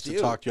 It's nice to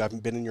talk to you. I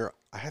haven't been in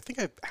I think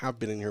I have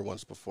been in here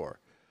once before,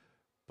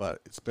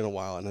 but it's been a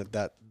while. And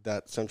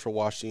that Central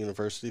Washington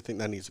University thing,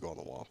 that needs to go on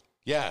the wall.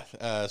 Yeah.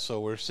 So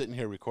we're sitting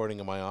here recording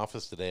in my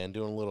office today and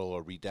doing a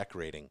little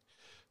redecorating.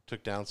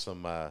 Took down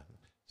some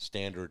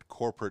standard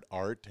corporate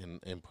art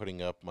and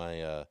putting up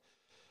my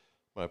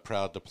my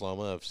proud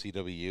diploma of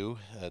CWU.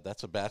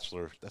 That's a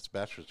bachelor's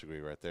degree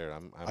right there.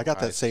 I got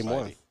that same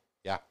one.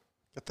 Yeah.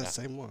 Got that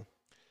same one.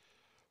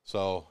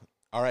 So,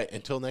 all right,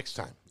 until next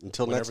time.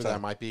 Until next time. Whatever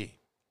that might be.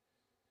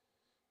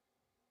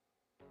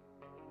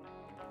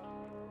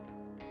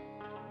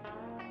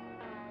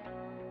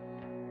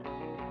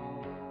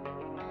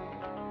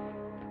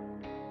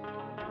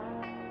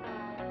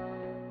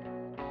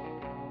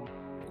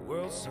 The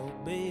world's so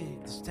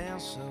big, this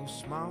town's so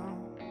small.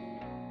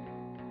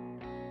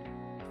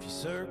 If you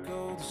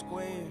circle the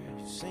square,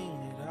 you've seen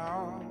it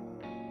all.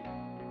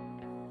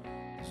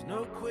 There's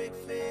no quick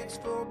fix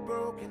for a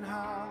broken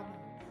heart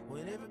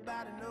when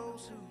everybody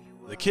knows who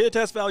you are. The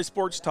Kittitas Valley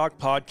Sports Talk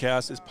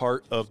podcast is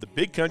part of the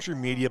Big Country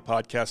Media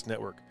Podcast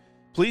Network.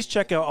 Please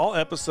check out all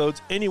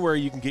episodes anywhere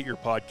you can get your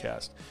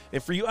podcast.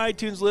 And for you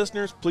iTunes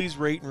listeners, please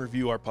rate and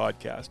review our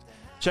podcast.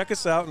 Check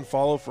us out and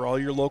follow for all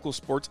your local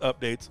sports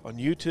updates on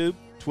YouTube,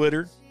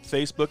 Twitter,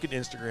 Facebook, and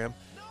Instagram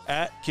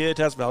at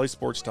Kittitas Valley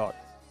Sports Talk.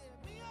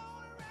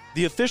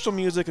 The official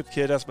music of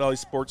Kittitas Valley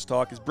Sports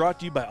Talk is brought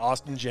to you by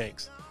Austin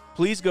Jenks.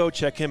 Please go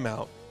check him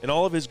out and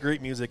all of his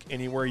great music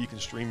anywhere you can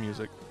stream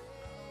music.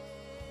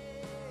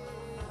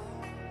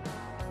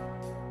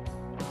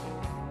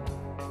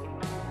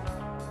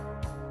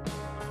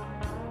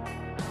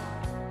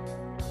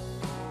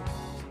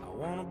 I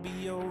wanna be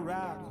your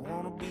rock, I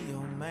wanna be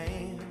your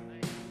man.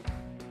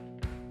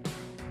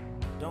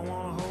 Don't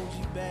wanna hold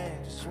you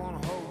back, just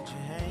wanna hold your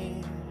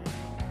hand.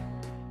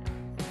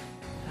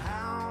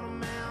 High on a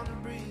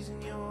mountain, breeze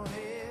in your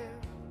hair,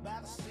 by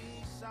the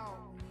sea, salt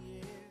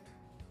in the air.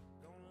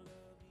 Gonna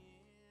love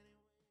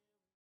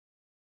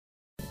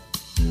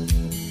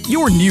you.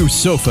 Your new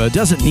sofa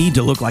doesn't need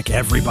to look like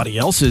everybody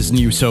else's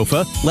new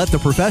sofa. Let the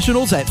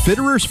professionals at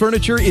Fitterers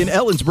Furniture in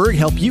Ellensburg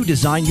help you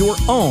design your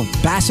own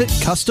Bassett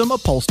custom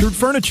upholstered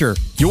furniture.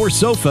 Your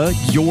sofa,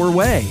 your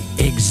way.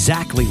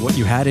 Exactly what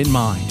you had in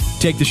mind.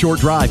 Take the short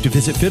drive to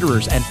visit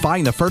Fitterers and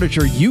find the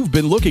furniture you've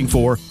been looking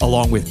for,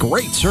 along with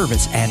great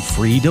service and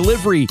free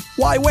delivery.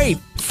 Why wait?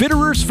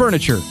 Fitterers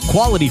Furniture.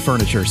 Quality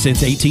furniture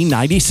since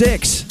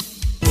 1896.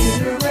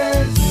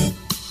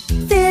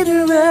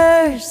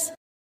 Fitterers.